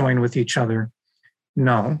refusal to join with each other.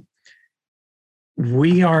 No,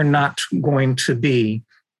 we are not going to be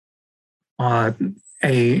a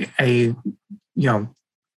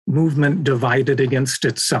movement divided against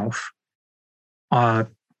itself,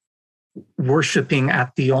 worshiping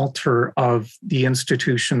at the altar of the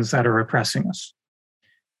institutions that are oppressing us.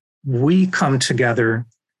 We come together,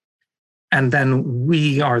 and then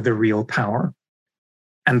we are the real power.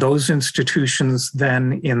 And those institutions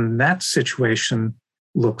then in that situation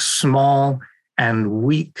look small and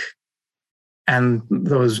weak. And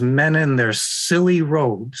those men in their silly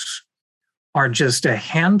robes are just a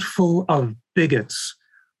handful of bigots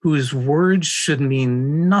whose words should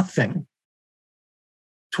mean nothing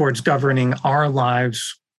towards governing our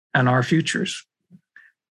lives and our futures.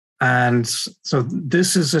 And so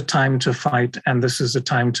this is a time to fight, and this is a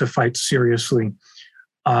time to fight seriously.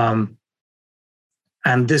 And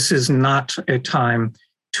this is not a time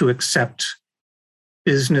to accept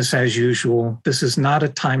business as usual. This is not a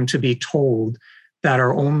time to be told that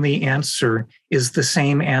our only answer is the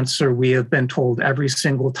same answer we have been told every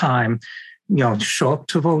single time. Show up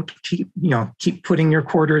to vote, keep putting your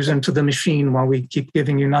quarters into the machine while we keep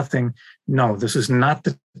giving you nothing. No, this is not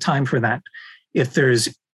the time for that. If there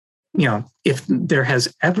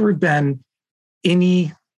has ever been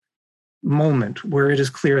any moment where it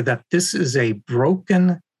is clear that this is a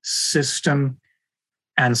broken system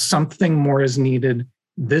and something more is needed,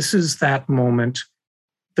 this is that moment.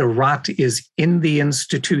 The rot is in the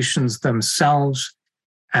institutions themselves,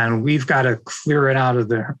 and we've got to clear it out of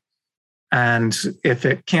there. And if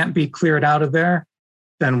it can't be cleared out of there,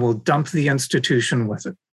 then we'll dump the institution with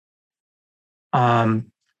it.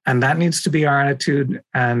 And that needs to be our attitude.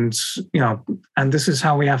 And this is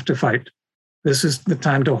how we have to fight. This is the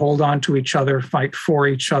time to hold on to each other, fight for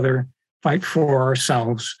each other, fight for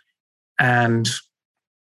ourselves, and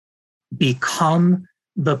become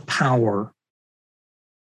the power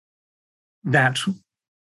that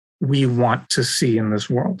we want to see in this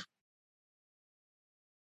world.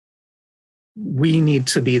 We need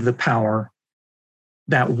to be the power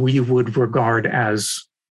that we would regard as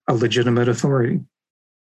a legitimate authority.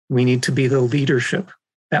 We need to be the leadership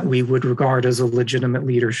that we would regard as a legitimate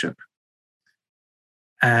leadership.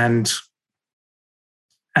 And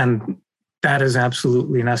that is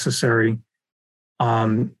absolutely necessary.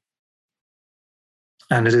 And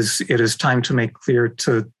it is time to make clear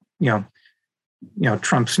to,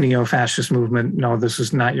 Trump's neo-fascist movement, no, this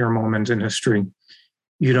is not your moment in history.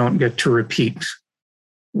 You don't get to repeat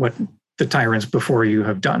what the tyrants before you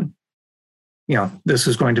have done. This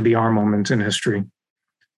is going to be our moment in history.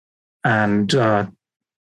 And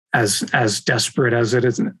as desperate as it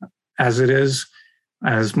is,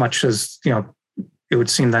 as much as it would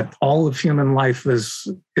seem that all of human life is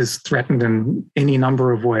threatened in any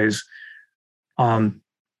number of ways.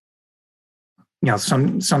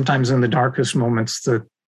 Sometimes in the darkest moments, the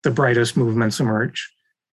brightest movements emerge,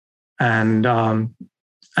 and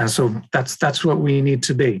so that's what we need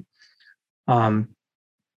to be.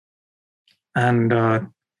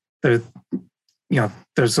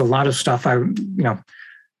 There's a lot of stuff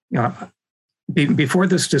before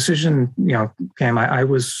this decision came. I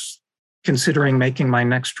was considering making my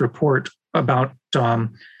next report about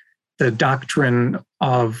the doctrine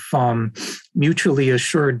of mutually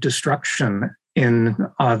assured destruction in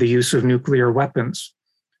the use of nuclear weapons.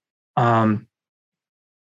 I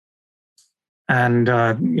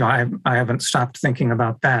haven't stopped thinking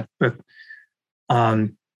about that, but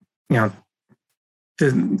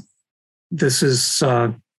this is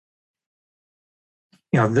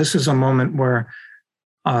a moment where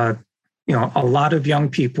a lot of young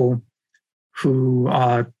people who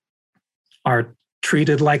are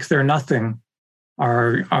treated like they're nothing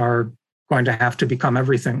are going to have to become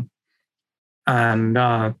everything, and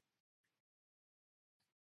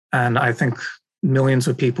I think millions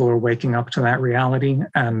of people are waking up to that reality,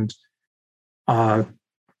 and so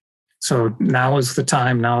now is the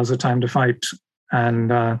time to fight, And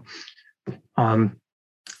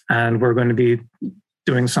we're going to be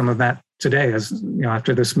doing some of that today, as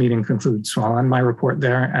after this meeting concludes. So I'll end my report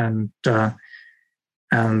there and let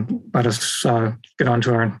us get on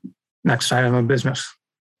to our next item of business.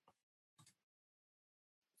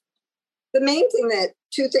 The main thing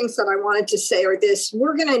two things that I wanted to say are this: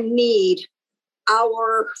 we're going to need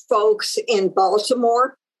our folks in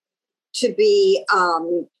Baltimore to be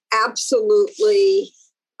absolutely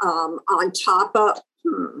on top of.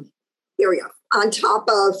 Here we go. On top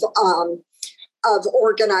of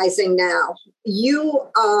organizing now. You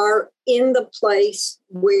are in the place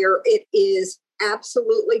where it is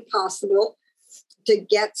absolutely possible to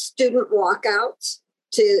get student walkouts,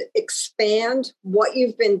 to expand what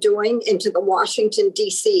you've been doing into the Washington,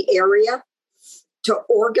 D.C. area, to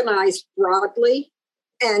organize broadly.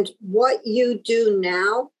 And what you do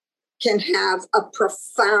now can have a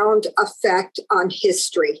profound effect on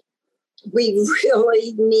history. We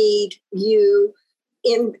really need you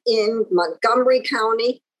in Montgomery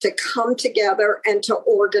County to come together and to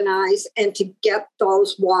organize and to get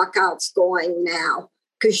those walkouts going now,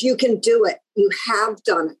 because you can do it. You have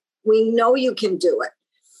done it. We know you can do it.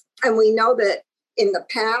 And we know that in the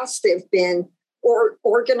past, they've been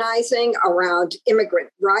organizing around immigrant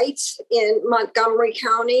rights in Montgomery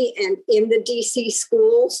County and in the DC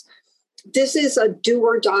schools. This is a do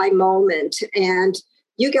or die moment. And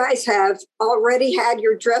you guys have already had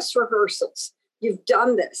your dress rehearsals. You've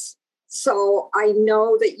done this. So I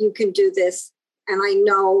know that you can do this. And I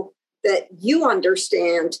know that you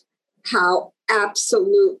understand how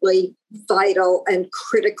absolutely vital and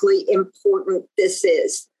critically important this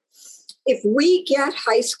is. If we get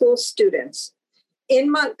high school students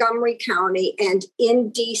in Montgomery County and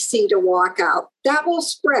in DC to walk out, that will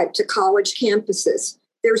spread to college campuses.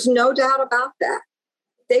 There's no doubt about that.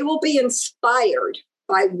 They will be inspired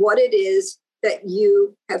by what it is that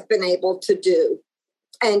you have been able to do.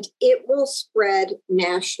 And it will spread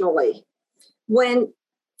nationally. When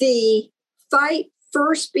the fight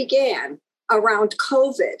first began around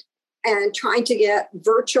COVID and trying to get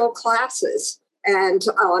virtual classes and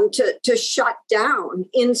to shut down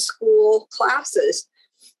in-school classes,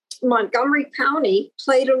 Montgomery County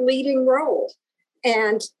played a leading role.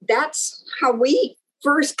 And that's how we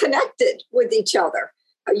first connected with each other.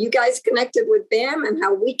 How you guys connected with BAM and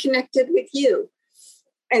how we connected with you.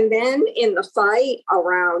 And then in the fight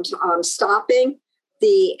around stopping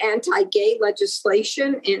the anti-gay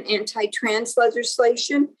legislation and anti-trans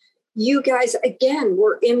legislation, you guys, again,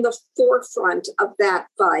 were in the forefront of that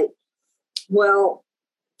fight. Well,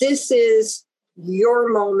 this is your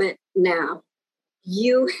moment now.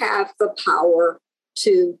 You have the power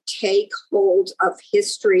to take hold of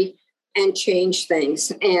history and change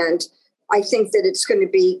things. And I think that it's going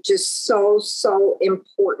to be just so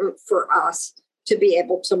important for us to be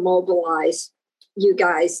able to mobilize you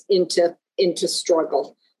guys into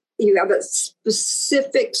struggle. You have a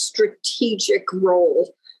specific strategic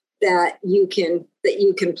role that you can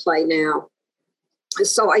play now.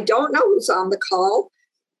 So I don't know who's on the call,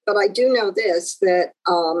 but I do know this, that,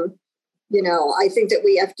 I think that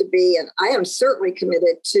we have to be, and I am certainly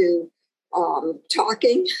committed to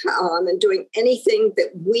talking and doing anything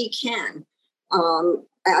that we can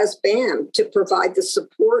as BAM to provide the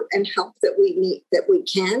support and help that we need, that we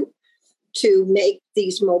can, to make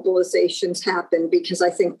these mobilizations happen, because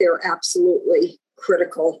I think they're absolutely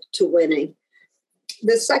critical to winning.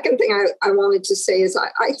 The second thing I wanted to say is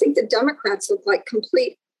I think the Democrats look like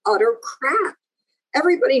complete, utter crap.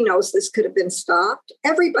 Everybody knows this could have been stopped.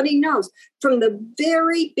 Everybody knows from the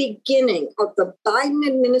very beginning of the Biden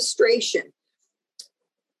administration,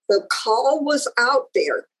 the call was out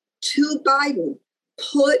there to Biden,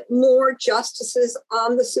 put more justices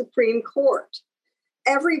on the Supreme Court.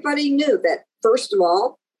 Everybody knew that, first of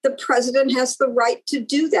all, the president has the right to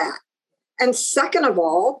do that. And second of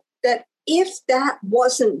all, that if that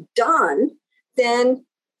wasn't done, then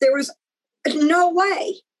there was no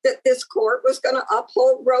way that this court was going to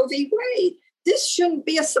uphold Roe v. Wade. This shouldn't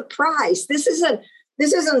be a surprise. This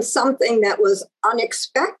isn't something that was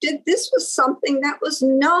unexpected. This was something that was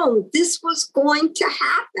known. This was going to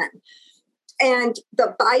happen. And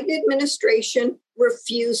the Biden administration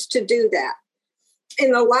refused to do that.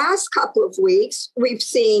 In the last couple of weeks, we've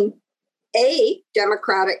seen a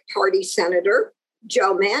Democratic Party senator,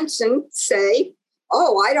 Joe Manchin, say,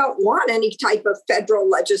 I don't want any type of federal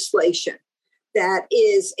legislation that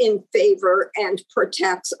is in favor and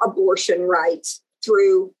protects abortion rights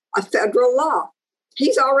through a federal law.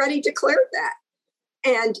 He's already declared that.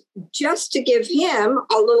 And just to give him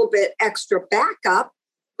a little bit extra backup,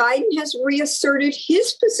 Biden has reasserted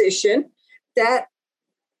his position that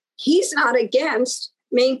he's not against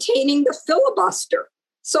maintaining the filibuster.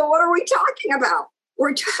 So what are we talking about?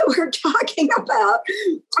 We're talking about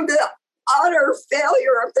the utter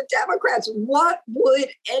failure of the Democrats. What would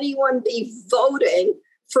anyone be voting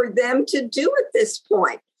for them to do at this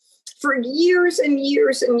point? For years and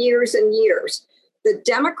years and years and years, the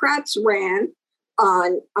Democrats ran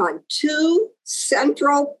on two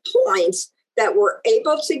central points that were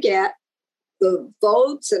able to get the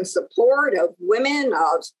votes and support of women,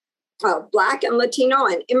 of Black and Latino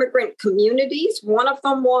and immigrant communities. One of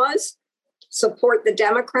them was support the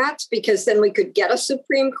Democrats because then we could get a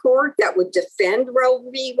Supreme Court that would defend Roe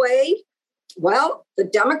v. Wade. Well, the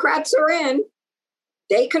Democrats are in.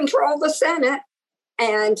 They control the Senate,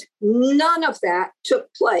 and none of that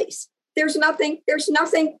took place. There's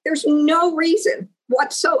no reason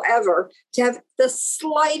whatsoever to have the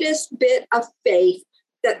slightest bit of faith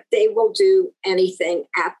that they will do anything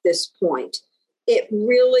at this point. It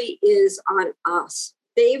really is on us.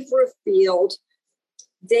 They've revealed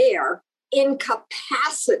their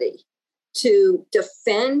incapacity to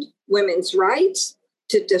defend women's rights,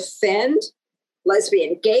 to defend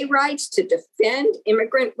lesbian gay rights, to defend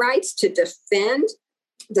immigrant rights, to defend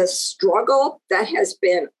the struggle that has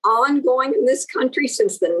been ongoing in this country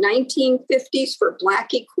since the 1950s for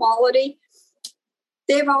Black equality.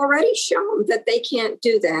 They've already shown that they can't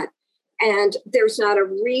do that. And there's not a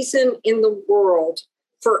reason in the world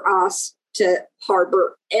for us to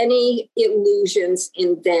harbor any illusions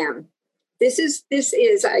in them. This is,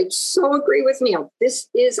 I so agree with Neil. This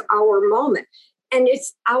is our moment. And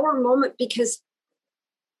it's our moment because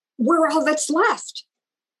we're all that's left.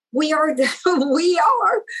 We are the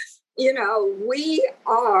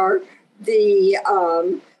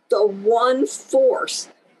one force,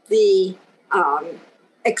 the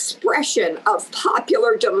expression of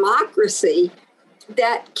popular democracy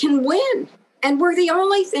that can win. And we're the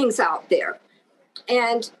only things out there.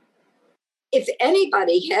 And if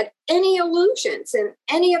anybody had any illusions in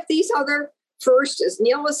any of these other, first, as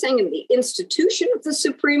Neil was saying, in the institution of the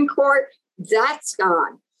Supreme Court, that's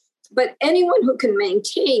gone. But anyone who can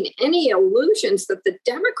maintain any illusions that the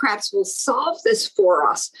Democrats will solve this for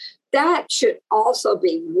us, that should also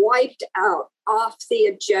be wiped out off the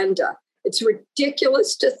agenda. It's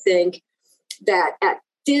ridiculous to think that at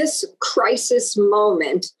this crisis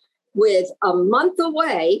moment, with a month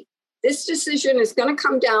away, this decision is going to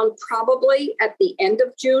come down probably at the end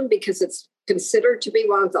of June because it's considered to be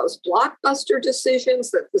one of those blockbuster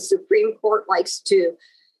decisions that the Supreme Court likes to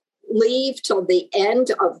leave till the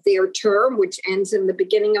end of their term, which ends in the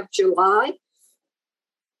beginning of July.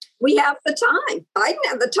 We have the time. Biden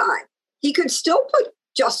had the time. He could still put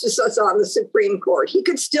justices on the Supreme Court. He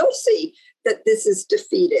could still see that this is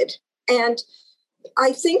defeated. And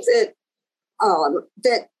I think that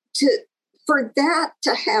for that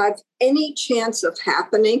to have any chance of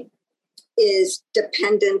happening is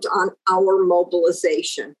dependent on our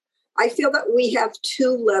mobilization. I feel that we have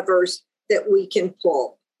two levers that we can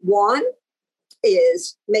pull. One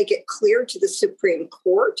is make it clear to the Supreme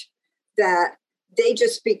Court that they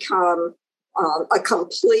just become a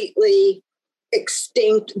completely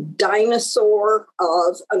extinct dinosaur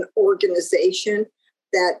of an organization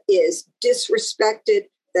that is disrespected,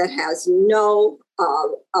 that has no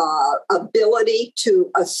ability to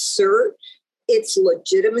assert its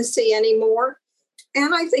legitimacy anymore.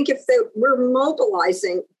 And I think if we're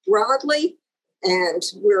mobilizing broadly and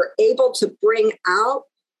we're able to bring out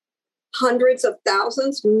hundreds of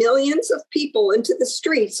thousands, millions of people into the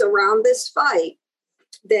streets around this fight,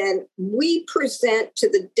 then we present to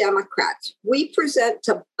the Democrats, we present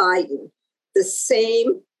to Biden the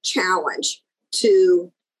same challenge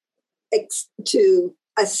to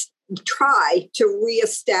try to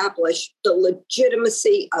reestablish the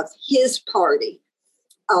legitimacy of his party,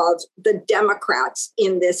 of the Democrats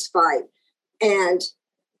in this fight. And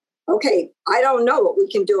okay, I don't know what we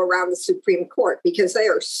can do around the Supreme Court because they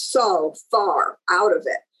are so far out of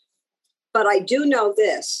it. But I do know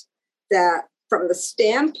this, that from the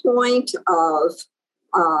standpoint of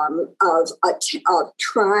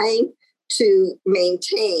trying to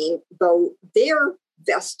maintain their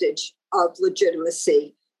vestige of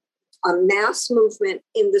legitimacy, a mass movement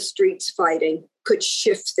in the streets fighting could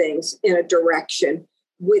shift things in a direction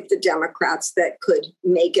with the Democrats that could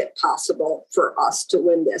make it possible for us to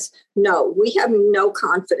win this. No, we have no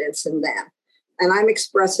confidence in them. And I'm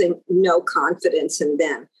expressing no confidence in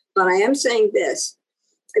them. But I am saying this,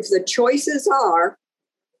 if the choices are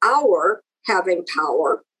our having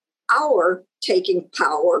power, our taking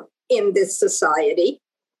power in this society,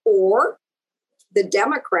 or the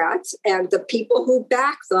Democrats and the people who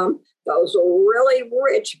back them, those really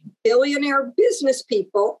rich billionaire business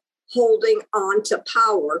people holding on to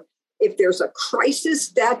power. If there's a crisis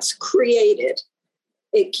that's created,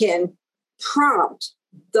 it can prompt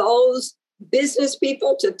those business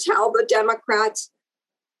people to tell the Democrats,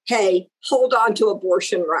 hey, hold on to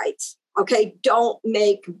abortion rights. Okay, don't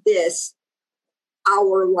make this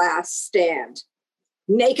our last stand.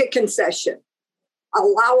 Make a concession.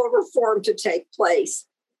 Allow a reform to take place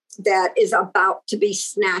that is about to be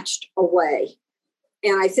snatched away.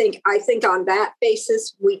 And I think on that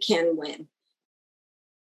basis, we can win.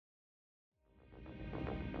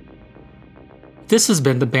 This has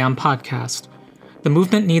been the BAMN Podcast. The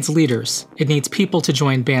movement needs leaders. It needs people to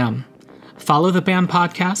join BAMN. Follow the BAMN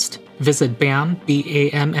Podcast, visit BAMN.com,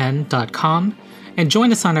 and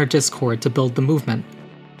join us on our Discord to build the movement.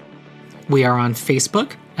 We are on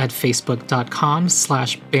Facebook at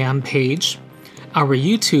facebook.com/BAMN page. Our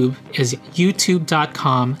YouTube is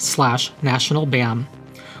youtube.com/nationalbam.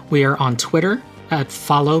 We are on Twitter at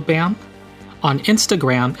followbam, on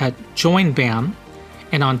Instagram at joinbam,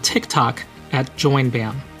 and on TikTok at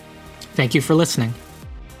joinbam. Thank you for listening.